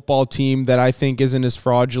college football team that I think isn't as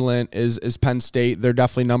fraudulent as Penn State. They're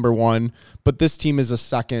definitely number 1, but this team is a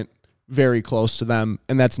second, very close to them,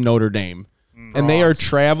 and that's Notre Dame. And they are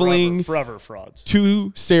traveling forever frauds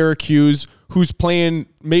to Syracuse, who's playing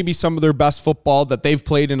maybe some of their best football that they've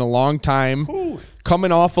played in a long time. Ooh.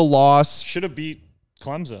 Coming off a loss. Should have beat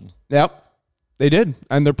Clemson. Yep, they did.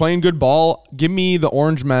 And they're playing good ball. Give me the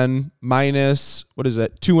Orange Men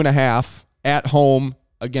 -2.5 at home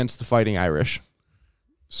against the Fighting Irish.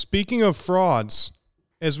 Speaking of frauds,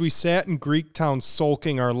 as we sat in Greektown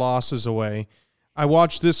sulking our losses away, I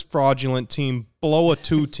watched this fraudulent team blow a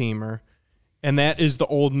 2-teamer. And that is the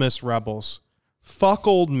Ole Miss Rebels. Fuck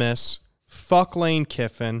Ole Miss. Fuck Lane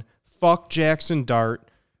Kiffin. Fuck Jackson Dart.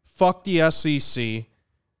 Fuck the SEC.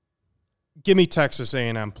 Give me Texas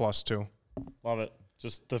A&M +2. Love it.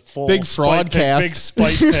 Just the full Big fraud cast. Big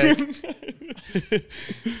spite pick.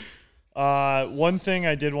 One thing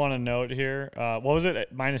I did want to note here. What was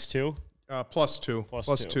it? -2? +2.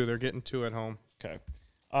 Plus two. They're getting 2 at home. Okay.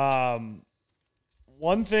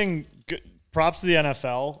 One thing, props to the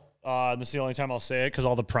NFL. This is the only time I'll say it because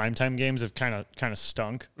all the primetime games have kind of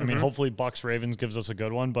stunk. I mean, hopefully Bucks Ravens gives us a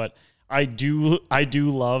good one, but I do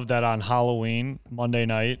love that on Halloween, Monday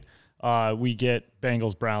night, we get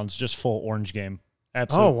Bengals Browns, just full orange game.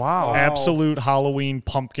 Absolute, wow. Absolute Halloween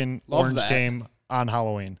pumpkin Love orange that. game on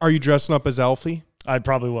Halloween. Are you dressing up as Alfie? I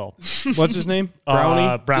probably will. What's his name?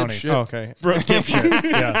 Brownie? Brownie. Oh, okay. Dipshit.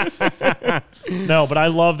 Yeah. No, but I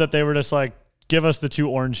love that they were just like, give us the 2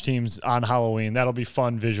 orange teams on Halloween. That'll be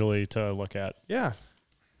fun visually to look at. Yeah.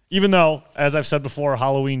 Even though, as I've said before,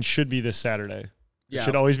 Halloween should be this Saturday. Yeah. It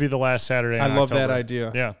should always be the last Saturday in I love October. that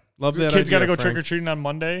idea. Yeah. Love that Kids idea, got to go Frank. trick-or-treating on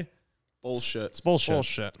Monday. Bullshit. It's bullshit.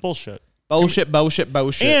 Bullshit. It's bullshit.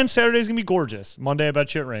 Bullshit. And Saturday's going to be gorgeous. Monday, I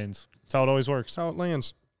bet you it rains. That's how it always works. That's how it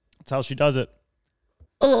lands. That's how she does it.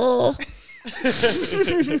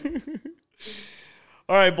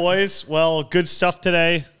 All right, boys. Well, good stuff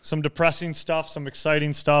today. Some depressing stuff, some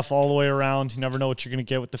exciting stuff all the way around. You never know what you're going to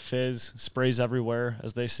get with the fizz. Sprays everywhere,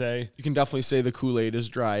 as they say. You can definitely say the Kool-Aid is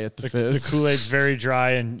dry at the fizz. The Kool-Aid's very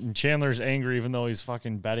dry, and Chandler's angry even though he's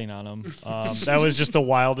fucking betting on him. That was just the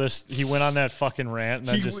wildest. He went on that fucking rant.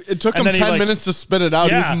 And then It took him and then 10 he, minutes to spit it out.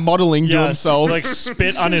 Yeah. He's muddling to Yes, himself. like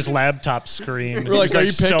spit on his laptop screen. We're like, He's are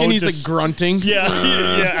you picking? so He's like grunting.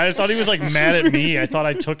 Yeah. I thought he was like mad at me. I thought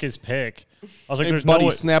I took his pick. I was like, Hey, "There's buddy, no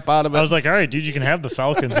way." snap out of it. I was like, "All right, dude, you can have the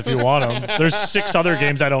Falcons if you want them." There's 6 other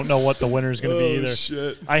games I don't know what the winner's going to be either.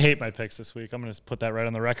 Shit. I hate my picks this week. I'm going to put that right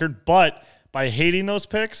on the record. But by hating those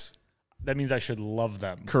picks, that means I should love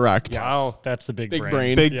them. Correct. Yes, Wow. that's the big Big brain.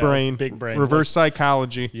 brain. Big Yes, brain. Big brain. Reverse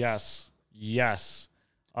psychology. Yes.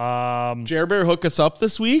 Jer Bear hook us up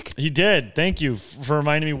this week? He did. Thank you for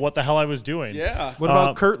reminding me what the hell I was doing. Yeah. What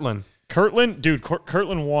about Kirtland?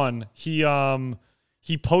 Kirtland won.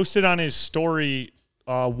 He posted on his story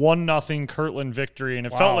 1-0 Kirtland victory, and it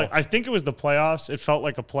felt like, I think it was the playoffs. It felt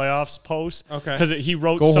like a playoffs post. Okay. Because he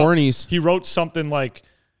wrote Go Hornies. He wrote something like,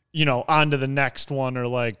 on to the next one, or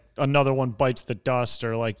like another one bites the dust,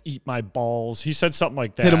 or like eat my balls. He said something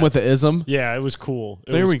like that. Hit him with the ism. Yeah, it was cool.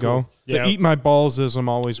 There we go. Yeah. The eat my ballsism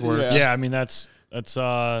always works. Yeah, I mean that's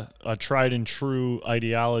a tried and true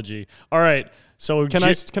ideology. All right. So Can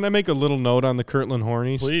I make a little note on the Kirtland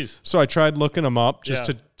Hornies? Please. So I tried looking them up just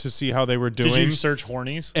Yeah. to see how they were doing. Did you search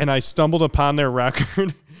hornies? And I stumbled upon their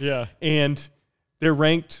record. Yeah. And they're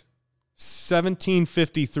ranked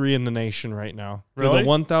 1753 in the nation right now. Really? They're the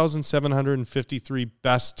 1,753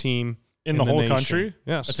 best team In the whole nation. country?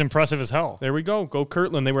 Yes. That's impressive as hell. There we go. Go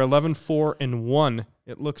Kirtland. They were 11-4-1.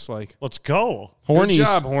 It looks like. Let's go. Hornies. Good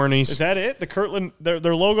job, Hornies. Is that it? The Kirtland, their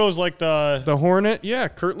logo is like the Hornet? Yeah,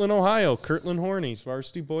 Kirtland, Ohio. Kirtland Hornies,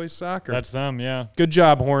 varsity boys soccer. that's them, yeah. Good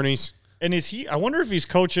job, Hornies. And is he? I wonder if he's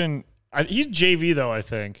coaching. He's JV though. I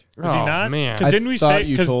think is he Oh, not? man. Because I didn't we thought say?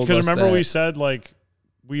 you Because told us remember we that. said like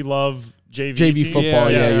we love JV JV teams?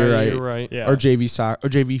 football. Yeah, you're right. You're right. Yeah. Or JV soccer. Or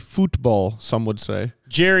JV football, some would say.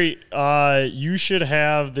 Jerry, you should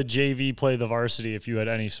have the JV play the varsity if you had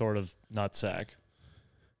any sort of nutsack.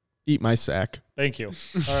 Eat my sack. Thank you.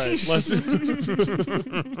 All right, let's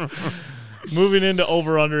moving into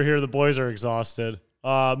over under here. The boys are exhausted.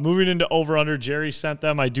 Moving into over under. Jerry sent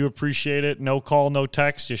them. I do appreciate it. No call, no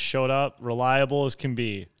text. Just showed up. Reliable as can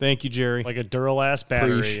be. Thank you, Jerry. Like a Duralast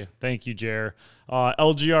battery. Preach. Thank you, Jer.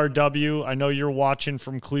 LGRW, I know you're watching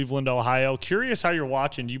from Cleveland, Ohio. Curious how you're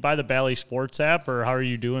watching. Do you buy the Bally Sports app, or how are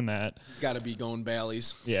you doing that? He's got to be going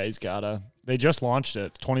Bally's. Yeah, he's gotta. They just launched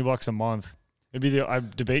it. It's $20 a month. I'm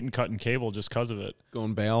debating cutting cable just because of it.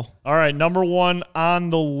 Going Bale. All right, number 1 on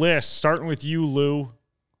the list, starting with you, Lou.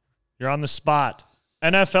 You're on the spot.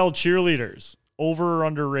 NFL cheerleaders, over or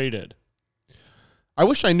underrated? I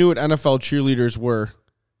wish I knew what NFL cheerleaders were.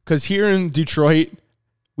 Because here in Detroit,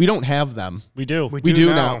 we don't have them. We do. We do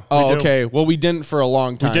now. Oh, do. okay. Well, we didn't for a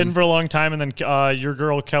long time. We didn't for a long time, and then your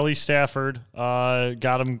girl, Kelly Stafford, got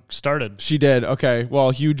them started. She did. Okay. Well,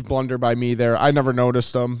 huge blunder by me there. I never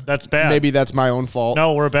noticed them. That's bad. Maybe that's my own fault.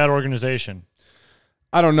 No, we're a bad organization.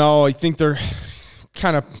 I don't know. I think they're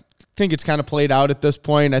it's kind of played out at this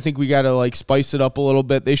point. I think we got to like spice it up a little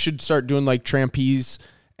bit. They should start doing like trapeze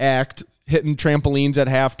act, hitting trampolines at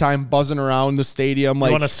halftime, buzzing around the stadium. You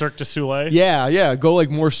Like, want a Cirque du Soleil? yeah. Go like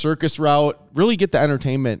more circus route. Really get the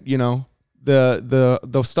entertainment.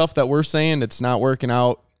 The stuff that we're saying, it's not working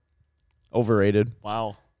out. Overrated.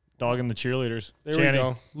 Wow. Dogging the cheerleaders. There Channy. we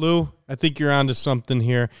go. Lou, I think you're onto something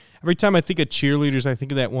here. Every time I think of cheerleaders, I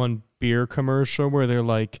think of that one beer commercial where they're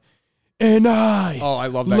like, and I I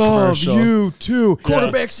love that love commercial. you too.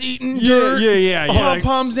 Quarterbacks eating dirt. Yeah.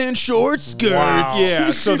 Pom-poms and short skirts. Wow.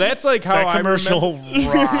 Yeah, so that's like how That I commercial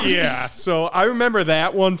rocks. Yeah, so I remember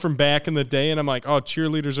that one from back in the day, and I'm like, oh,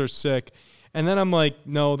 cheerleaders are sick. And then I'm like,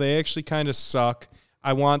 no, they actually kind of suck.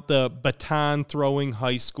 I want the baton throwing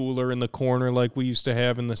high schooler in the corner like we used to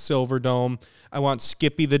have in the Silver Dome. I want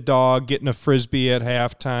Skippy the dog getting a Frisbee at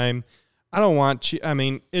halftime. I don't want,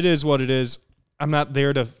 it is what it is. I'm not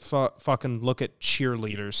there to fucking look at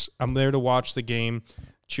cheerleaders. I'm there to watch the game.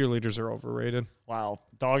 Cheerleaders are overrated. Wow.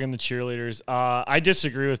 Dogging the cheerleaders. I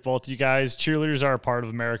disagree with both you guys. Cheerleaders are a part of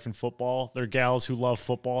American football. They're gals who love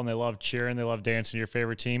football, and they love cheering. They love dancing to your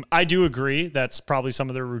favorite team. I do agree that's probably some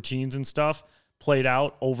of their routines and stuff played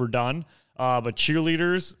out, overdone. But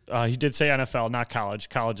cheerleaders, he did say NFL, not college.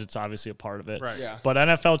 College, it's obviously a part of it. Right. Yeah. But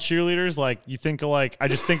NFL cheerleaders, like you think of I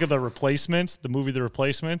just think of The Replacements, the movie The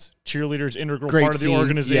Replacements. Cheerleaders, integral Great part of the scene.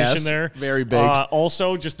 organization Yes. there. Very big.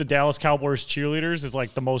 Also, just the Dallas Cowboys cheerleaders is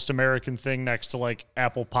like the most American thing next to like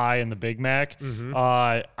apple pie and the Big Mac.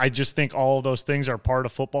 I just think all of those things are part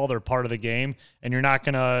of football. They're part of the game. And you're not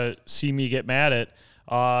going to see me get mad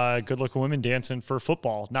at good-looking women dancing for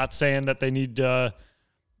football. Not saying that they need to...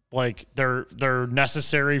 Like they're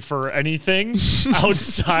necessary for anything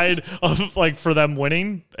outside of like for them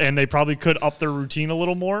winning, and they probably could up their routine a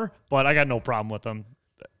little more. But I got no problem with them.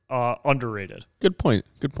 Underrated. Good point,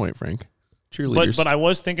 Frank. Cheerleaders. But I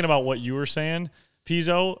was thinking about what you were saying,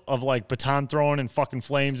 Pizzo, of like baton throwing and fucking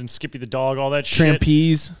flames and Skippy the dog, all that shit.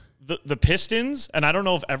 Trapeze. The Pistons, and I don't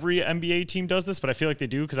know if every NBA team does this, but I feel like they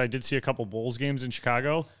do because I did see a couple Bulls games in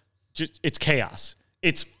Chicago. It's chaos.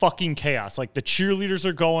 It's fucking chaos. Like the cheerleaders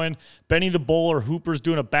are going, Benny the Bull or Hooper's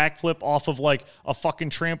doing a backflip off of like a fucking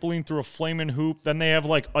trampoline through a flaming hoop. Then they have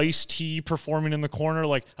like Ice-T performing in the corner.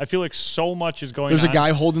 Like I feel like so much is going There's on. a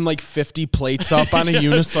guy holding like 50 plates up on a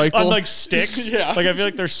unicycle. On like sticks. Yeah. Like I feel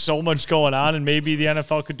like there's so much going on, and maybe the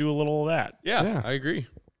NFL could do a little of that. Yeah, I agree.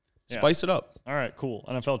 Spice it up. All right, cool.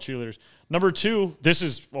 NFL cheerleaders. Number 2, this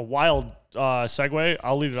is a wild segue.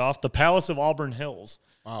 I'll lead it off. The Palace of Auburn Hills.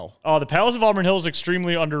 Wow. The Palace of Auburn Hills is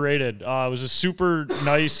extremely underrated. It was a super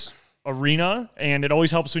nice arena, and it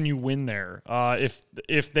always helps when you win there. If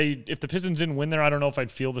the Pistons didn't win there, I don't know if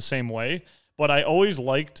I'd feel the same way. But I always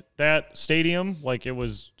liked that stadium. Like it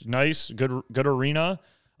was nice, good arena.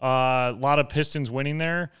 A lot of Pistons winning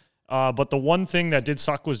there. But the one thing that did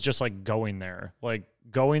suck was just like going there. Like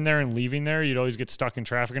going there and leaving there, you'd always get stuck in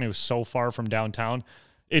traffic, and it was so far from downtown.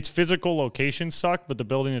 Its physical location sucked, but the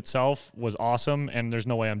building itself was awesome, and there's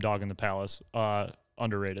no way I'm dogging the Palace.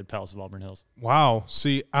 Underrated, Palace of Auburn Hills. Wow.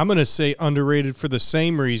 See, I'm going to say underrated for the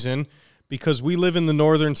same reason, because we live in the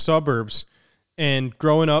northern suburbs. And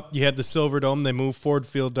growing up, you had the Silver Dome. They moved Ford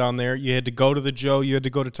Field down there. You had to go to the Joe. You had to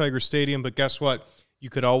go to Tiger Stadium. But guess what? You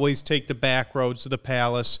could always take the back roads to the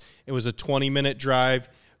Palace. It was a 20-minute drive.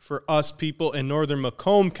 For us people in northern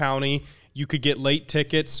Macomb County, you could get late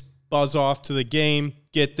tickets, buzz off to the game,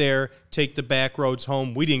 get there, take the back roads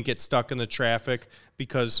home. We didn't get stuck in the traffic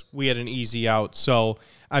because we had an easy out. So,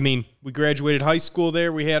 we graduated high school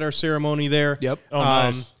there. We had our ceremony there. Yep. Oh,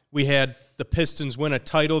 nice. We had the Pistons win a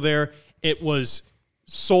title there. It was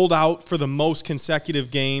sold out for the most consecutive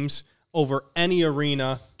games over any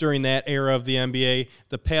arena during that era of the NBA.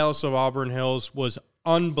 The Palace of Auburn Hills was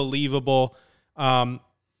unbelievable.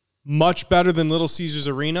 Much better than Little Caesars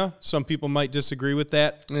Arena. Some people might disagree with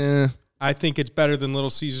that. I think it's better than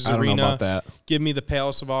Little Caesars Arena. I don't know about that. Give me the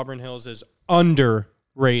Palace of Auburn Hills as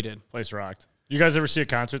underrated. Place rocked. You guys ever see a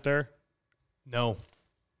concert there? No.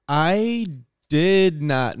 I did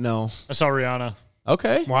not know. I saw Rihanna.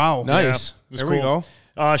 Okay. Wow. Nice. It was There cool. we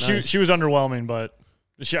go. She was underwhelming, but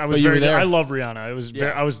I was But you were very. there. I love Rihanna. It was. Yeah.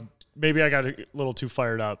 I was. Maybe I got a little too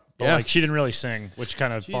fired up. But Yeah. like she didn't really sing, which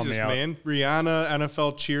kind of bummed Jesus, me out. man. Rihanna,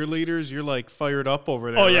 NFL cheerleaders, you're like fired up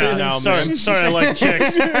over there Oh yeah, right now, sorry, man. sorry, I like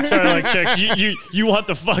chicks. Sorry, I like chicks. You want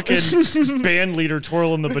the fucking band leader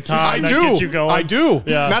twirling the baton? I that do. Gets you going. I do.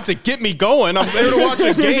 Yeah. Not to get me going. I'm there to watch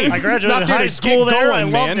a game. I graduated Not there high to school get there.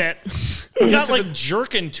 going, I loved man. it. I'm not like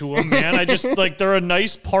jerking to them, man. I just like they're a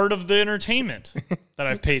nice part of the entertainment that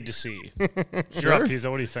I've paid to see. You're up, Pizza.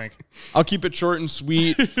 What do you think? I'll keep it short and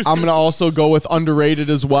sweet. I'm going to also go with underrated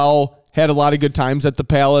as well. Had a lot of good times at the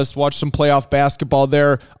Palace. Watched some playoff basketball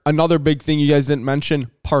there. Another big thing you guys didn't mention,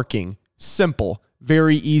 parking. Simple.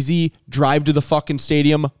 Very easy. Drive to the fucking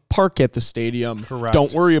stadium. Park at the stadium. Correct.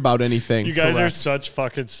 Don't worry about anything. You guys are Correct. such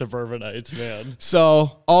fucking suburbanites, man.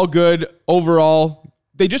 So, all good overall.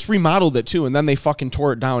 They just remodeled it too, and then they fucking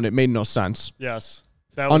tore it down. It made no sense. Yes.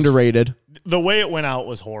 That was Underrated. The way it went out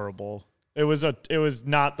was horrible. It was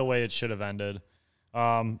not the way it should have ended.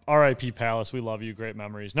 R.I.P. Palace. We love you. Great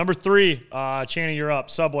memories. Number 3, Channing, you're up.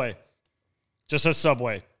 Subway. Just says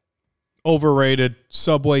Subway. Overrated.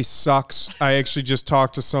 Subway sucks. I actually just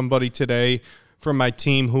talked to somebody today from my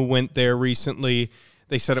team who went there recently.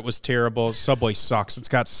 They said it was terrible. Subway sucks. It's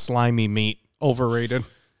got slimy meat. Overrated.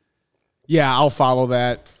 Yeah, I'll follow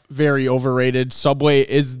that. Very overrated. Subway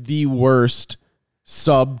is the worst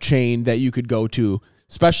sub chain that you could go to,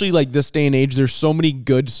 especially like this day and age. There's so many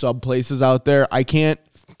good sub places out there. I can't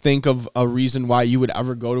think of a reason why you would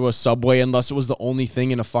ever go to a Subway unless it was the only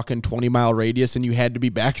thing in a fucking 20-mile radius and you had to be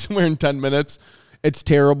back somewhere in 10 minutes. It's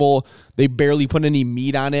terrible. They barely put any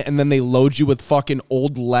meat on it, and then they load you with fucking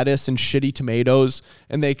old lettuce and shitty tomatoes,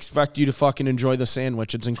 and they expect you to fucking enjoy the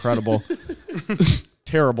sandwich. It's incredible.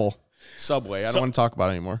 Terrible. Subway. I don't want to talk about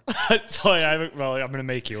it anymore. So I'm going to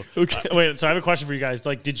make you. Okay. Wait, so I have a question for you guys.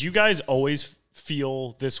 Like, did you guys always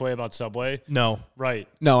feel this way about Subway? No. Right.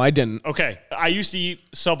 No, I didn't. Okay. I used to eat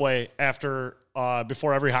Subway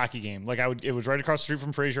before every hockey game. Like it was right across the street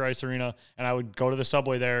from Fraser Ice Arena, and I would go to the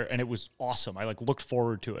Subway there, and it was awesome. I looked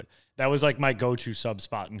forward to it. That was like my go-to sub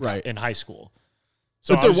spot in high school.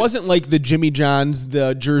 So but there wasn't like the Jimmy John's,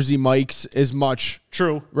 the Jersey Mike's as much.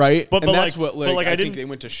 True. Right? But that's like, what I think didn't, they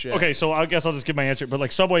went to shit. Okay, so I guess I'll just give my answer. But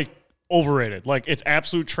like Subway, overrated. Like it's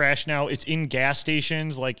absolute trash now. It's in gas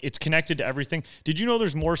stations. Like it's connected to everything. Did you know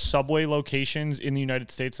there's more Subway locations in the United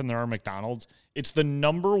States than there are McDonald's? It's the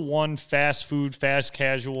number 1 fast food, fast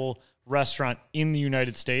casual restaurant in the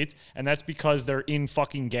United States, and that's because they're in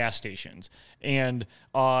fucking gas stations. And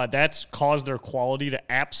that's caused their quality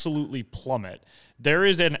to absolutely plummet. There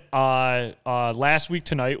is an Last Week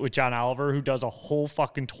Tonight with John Oliver who does a whole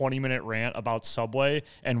fucking 20-minute rant about Subway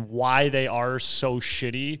and why they are so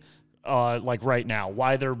shitty. Like right now,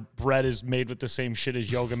 why their bread is made with the same shit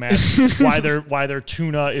as yoga mats, why their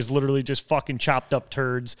tuna is literally just fucking chopped up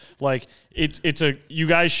turds. Like you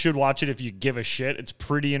guys should watch it if you give a shit. It's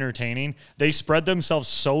pretty entertaining. They spread themselves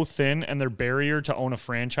so thin, and their barrier to own a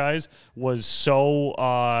franchise was so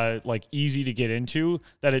easy to get into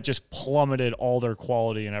that it just plummeted all their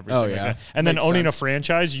quality and everything. Oh, yeah. Like that. And then Makes owning sense. a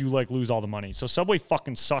franchise, you lose all the money. So Subway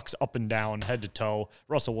fucking sucks up and down, head to toe.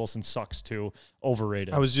 Russell Wilson sucks too.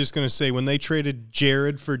 Overrated. I was just going to say, when they traded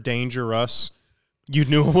Jared for Dangerous, you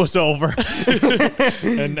knew it was over.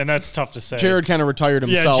 and that's tough to say. Jared kind of retired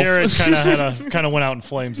himself. Yeah, Jared kind of went out in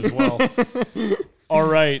flames as well. All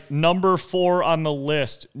right, number 4 on the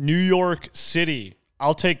list, New York City.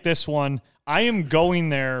 I'll take this one. I am going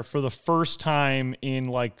there for the first time in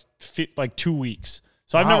like 2 weeks.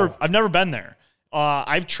 So I've never been there.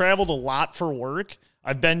 I've traveled a lot for work.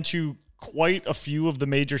 I've been to quite a few of the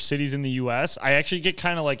major cities in the U.S. I actually get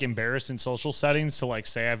kind of like embarrassed in social settings to like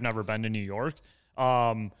say I've never been to New York.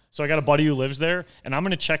 So I got a buddy who lives there, and I'm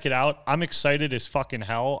going to check it out. I'm excited as fucking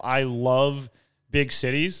hell. I love big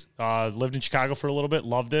cities. Lived in Chicago for a little bit,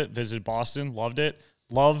 loved it. Visited Boston, loved it.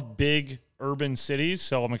 Love big urban cities,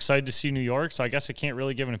 so I'm excited to see New York. So I guess I can't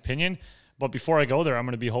really give an opinion. But before I go there, I'm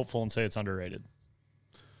going to be hopeful and say it's underrated.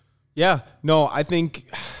 Yeah. No, I think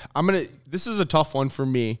this is a tough one for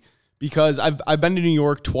me because I've been to New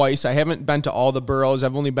York twice. I haven't been to all the boroughs.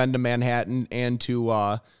 I've only been to Manhattan and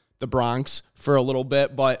to the Bronx for a little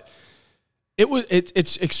bit, but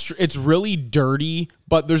it's really dirty,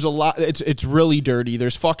 but there's a lot. It's really dirty.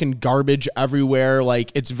 There's fucking garbage everywhere.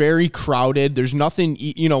 Like it's very crowded. There's nothing,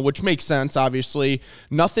 which makes sense. Obviously,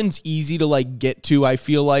 nothing's easy to like get to. I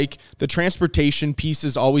feel like the transportation piece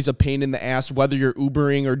is always a pain in the ass, whether you're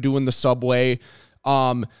Ubering or doing the subway.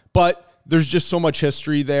 But there's just so much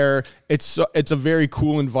history there. It's a very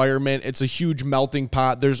cool environment. It's a huge melting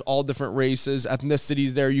pot. There's all different races,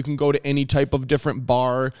 ethnicities there. You can go to any type of different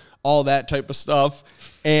bar, all that type of stuff.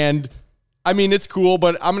 And I mean, it's cool,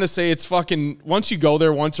 but I'm going to say it's fucking, once you go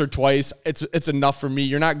there once or twice, it's enough for me.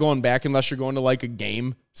 You're not going back unless you're going to like a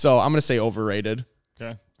game. So I'm going to say overrated.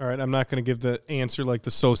 Okay. All right, I'm not going to give the answer like the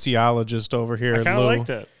sociologist over here. I kind of liked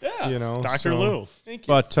it. Yeah. Dr. Lou. Thank you.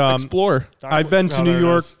 But Explore. I've been to Oh, New there it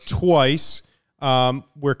York is. twice.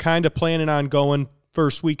 We're kind of planning on going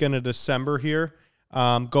first weekend of December here.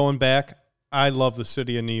 Going back, I love the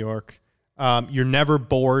city of New York. You're never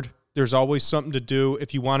bored. There's always something to do.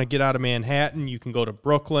 If you want to get out of Manhattan, you can go to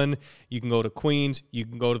Brooklyn. You can go to Queens. You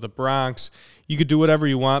can go to the Bronx. You could do whatever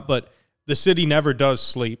you want, but the city never does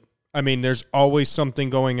sleep. I mean, there's always something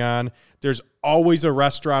going on. There's always a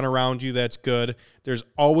restaurant around you that's good. There's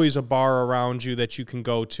always a bar around you that you can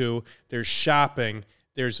go to. There's shopping.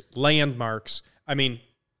 There's landmarks. I mean,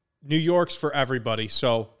 New York's for everybody.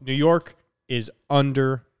 So New York is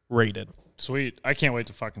underrated. Sweet. I can't wait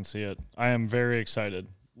to fucking see it. I am very excited.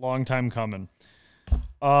 Long time coming.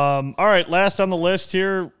 All right, last on the list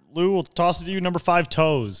here, Lou, we'll toss it to you. Number 5,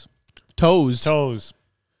 toes. Toes.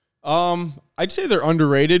 I'd say they're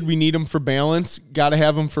underrated. We need them for balance. Got to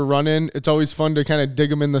have them for running. It's always fun to kind of dig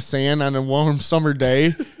them in the sand on a warm summer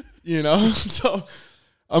day, you know? So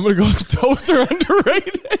I'm going to go with toes are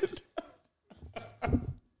underrated.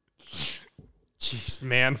 Jeez,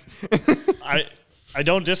 man. I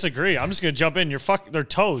don't disagree. I'm just going to jump in. They're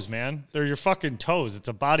toes, man. They're your fucking toes. It's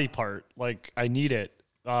a body part. Like, I need it.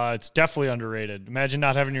 It's definitely underrated. Imagine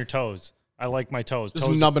not having your toes. I like my toes. Just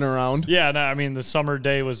nubbing around. Yeah, no, I mean, the summer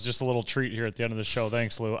day was just a little treat here at the end of the show.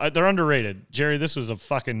 Thanks, Lou. They're underrated. Jerry, this was a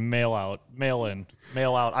fucking mail out. I'm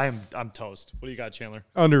toast. What do you got, Chandler?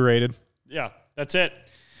 Underrated. Yeah, that's it.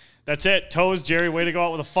 That's it. Toes, Jerry, way to go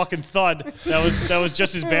out with a fucking thud. That was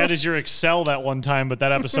just as bad as your Excel that one time, but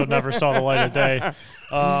that episode never saw the light of day.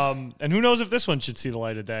 And who knows if this one should see the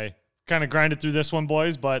light of day. Kind of grinded through this one,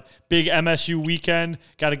 boys, but big MSU weekend.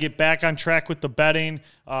 Got to get back on track with the betting.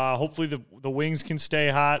 Hopefully the wings can stay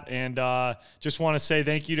hot. And just want to say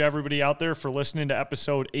thank you to everybody out there for listening to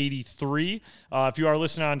episode 83. If you are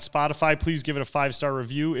listening on Spotify, please give it a 5-star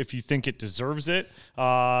review if you think it deserves it.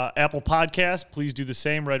 Apple Podcast, please do the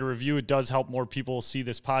same. Write a review. It does help more people see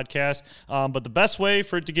this podcast. But the best way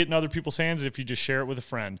for it to get in other people's hands is if you just share it with a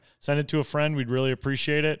friend. Send it to a friend. We'd really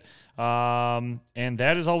appreciate it. And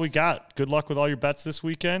that is all we got. Good luck with all your bets this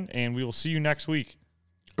weekend, and we will see you next week.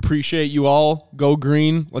 Appreciate you all. Go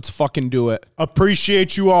green. Let's fucking do it.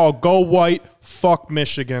 Appreciate you all. Go white. Fuck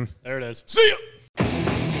Michigan. There it is. See ya.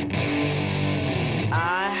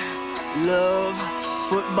 I love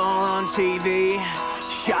football on TV.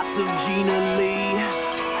 Shots of Gina Lee.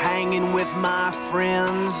 Hanging with my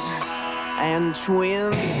friends and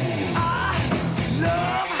twins. I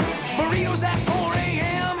love burritos at 4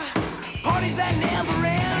 a.m. Parties that never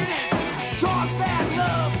end. Dogs that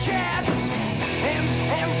love cats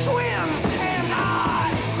and twins.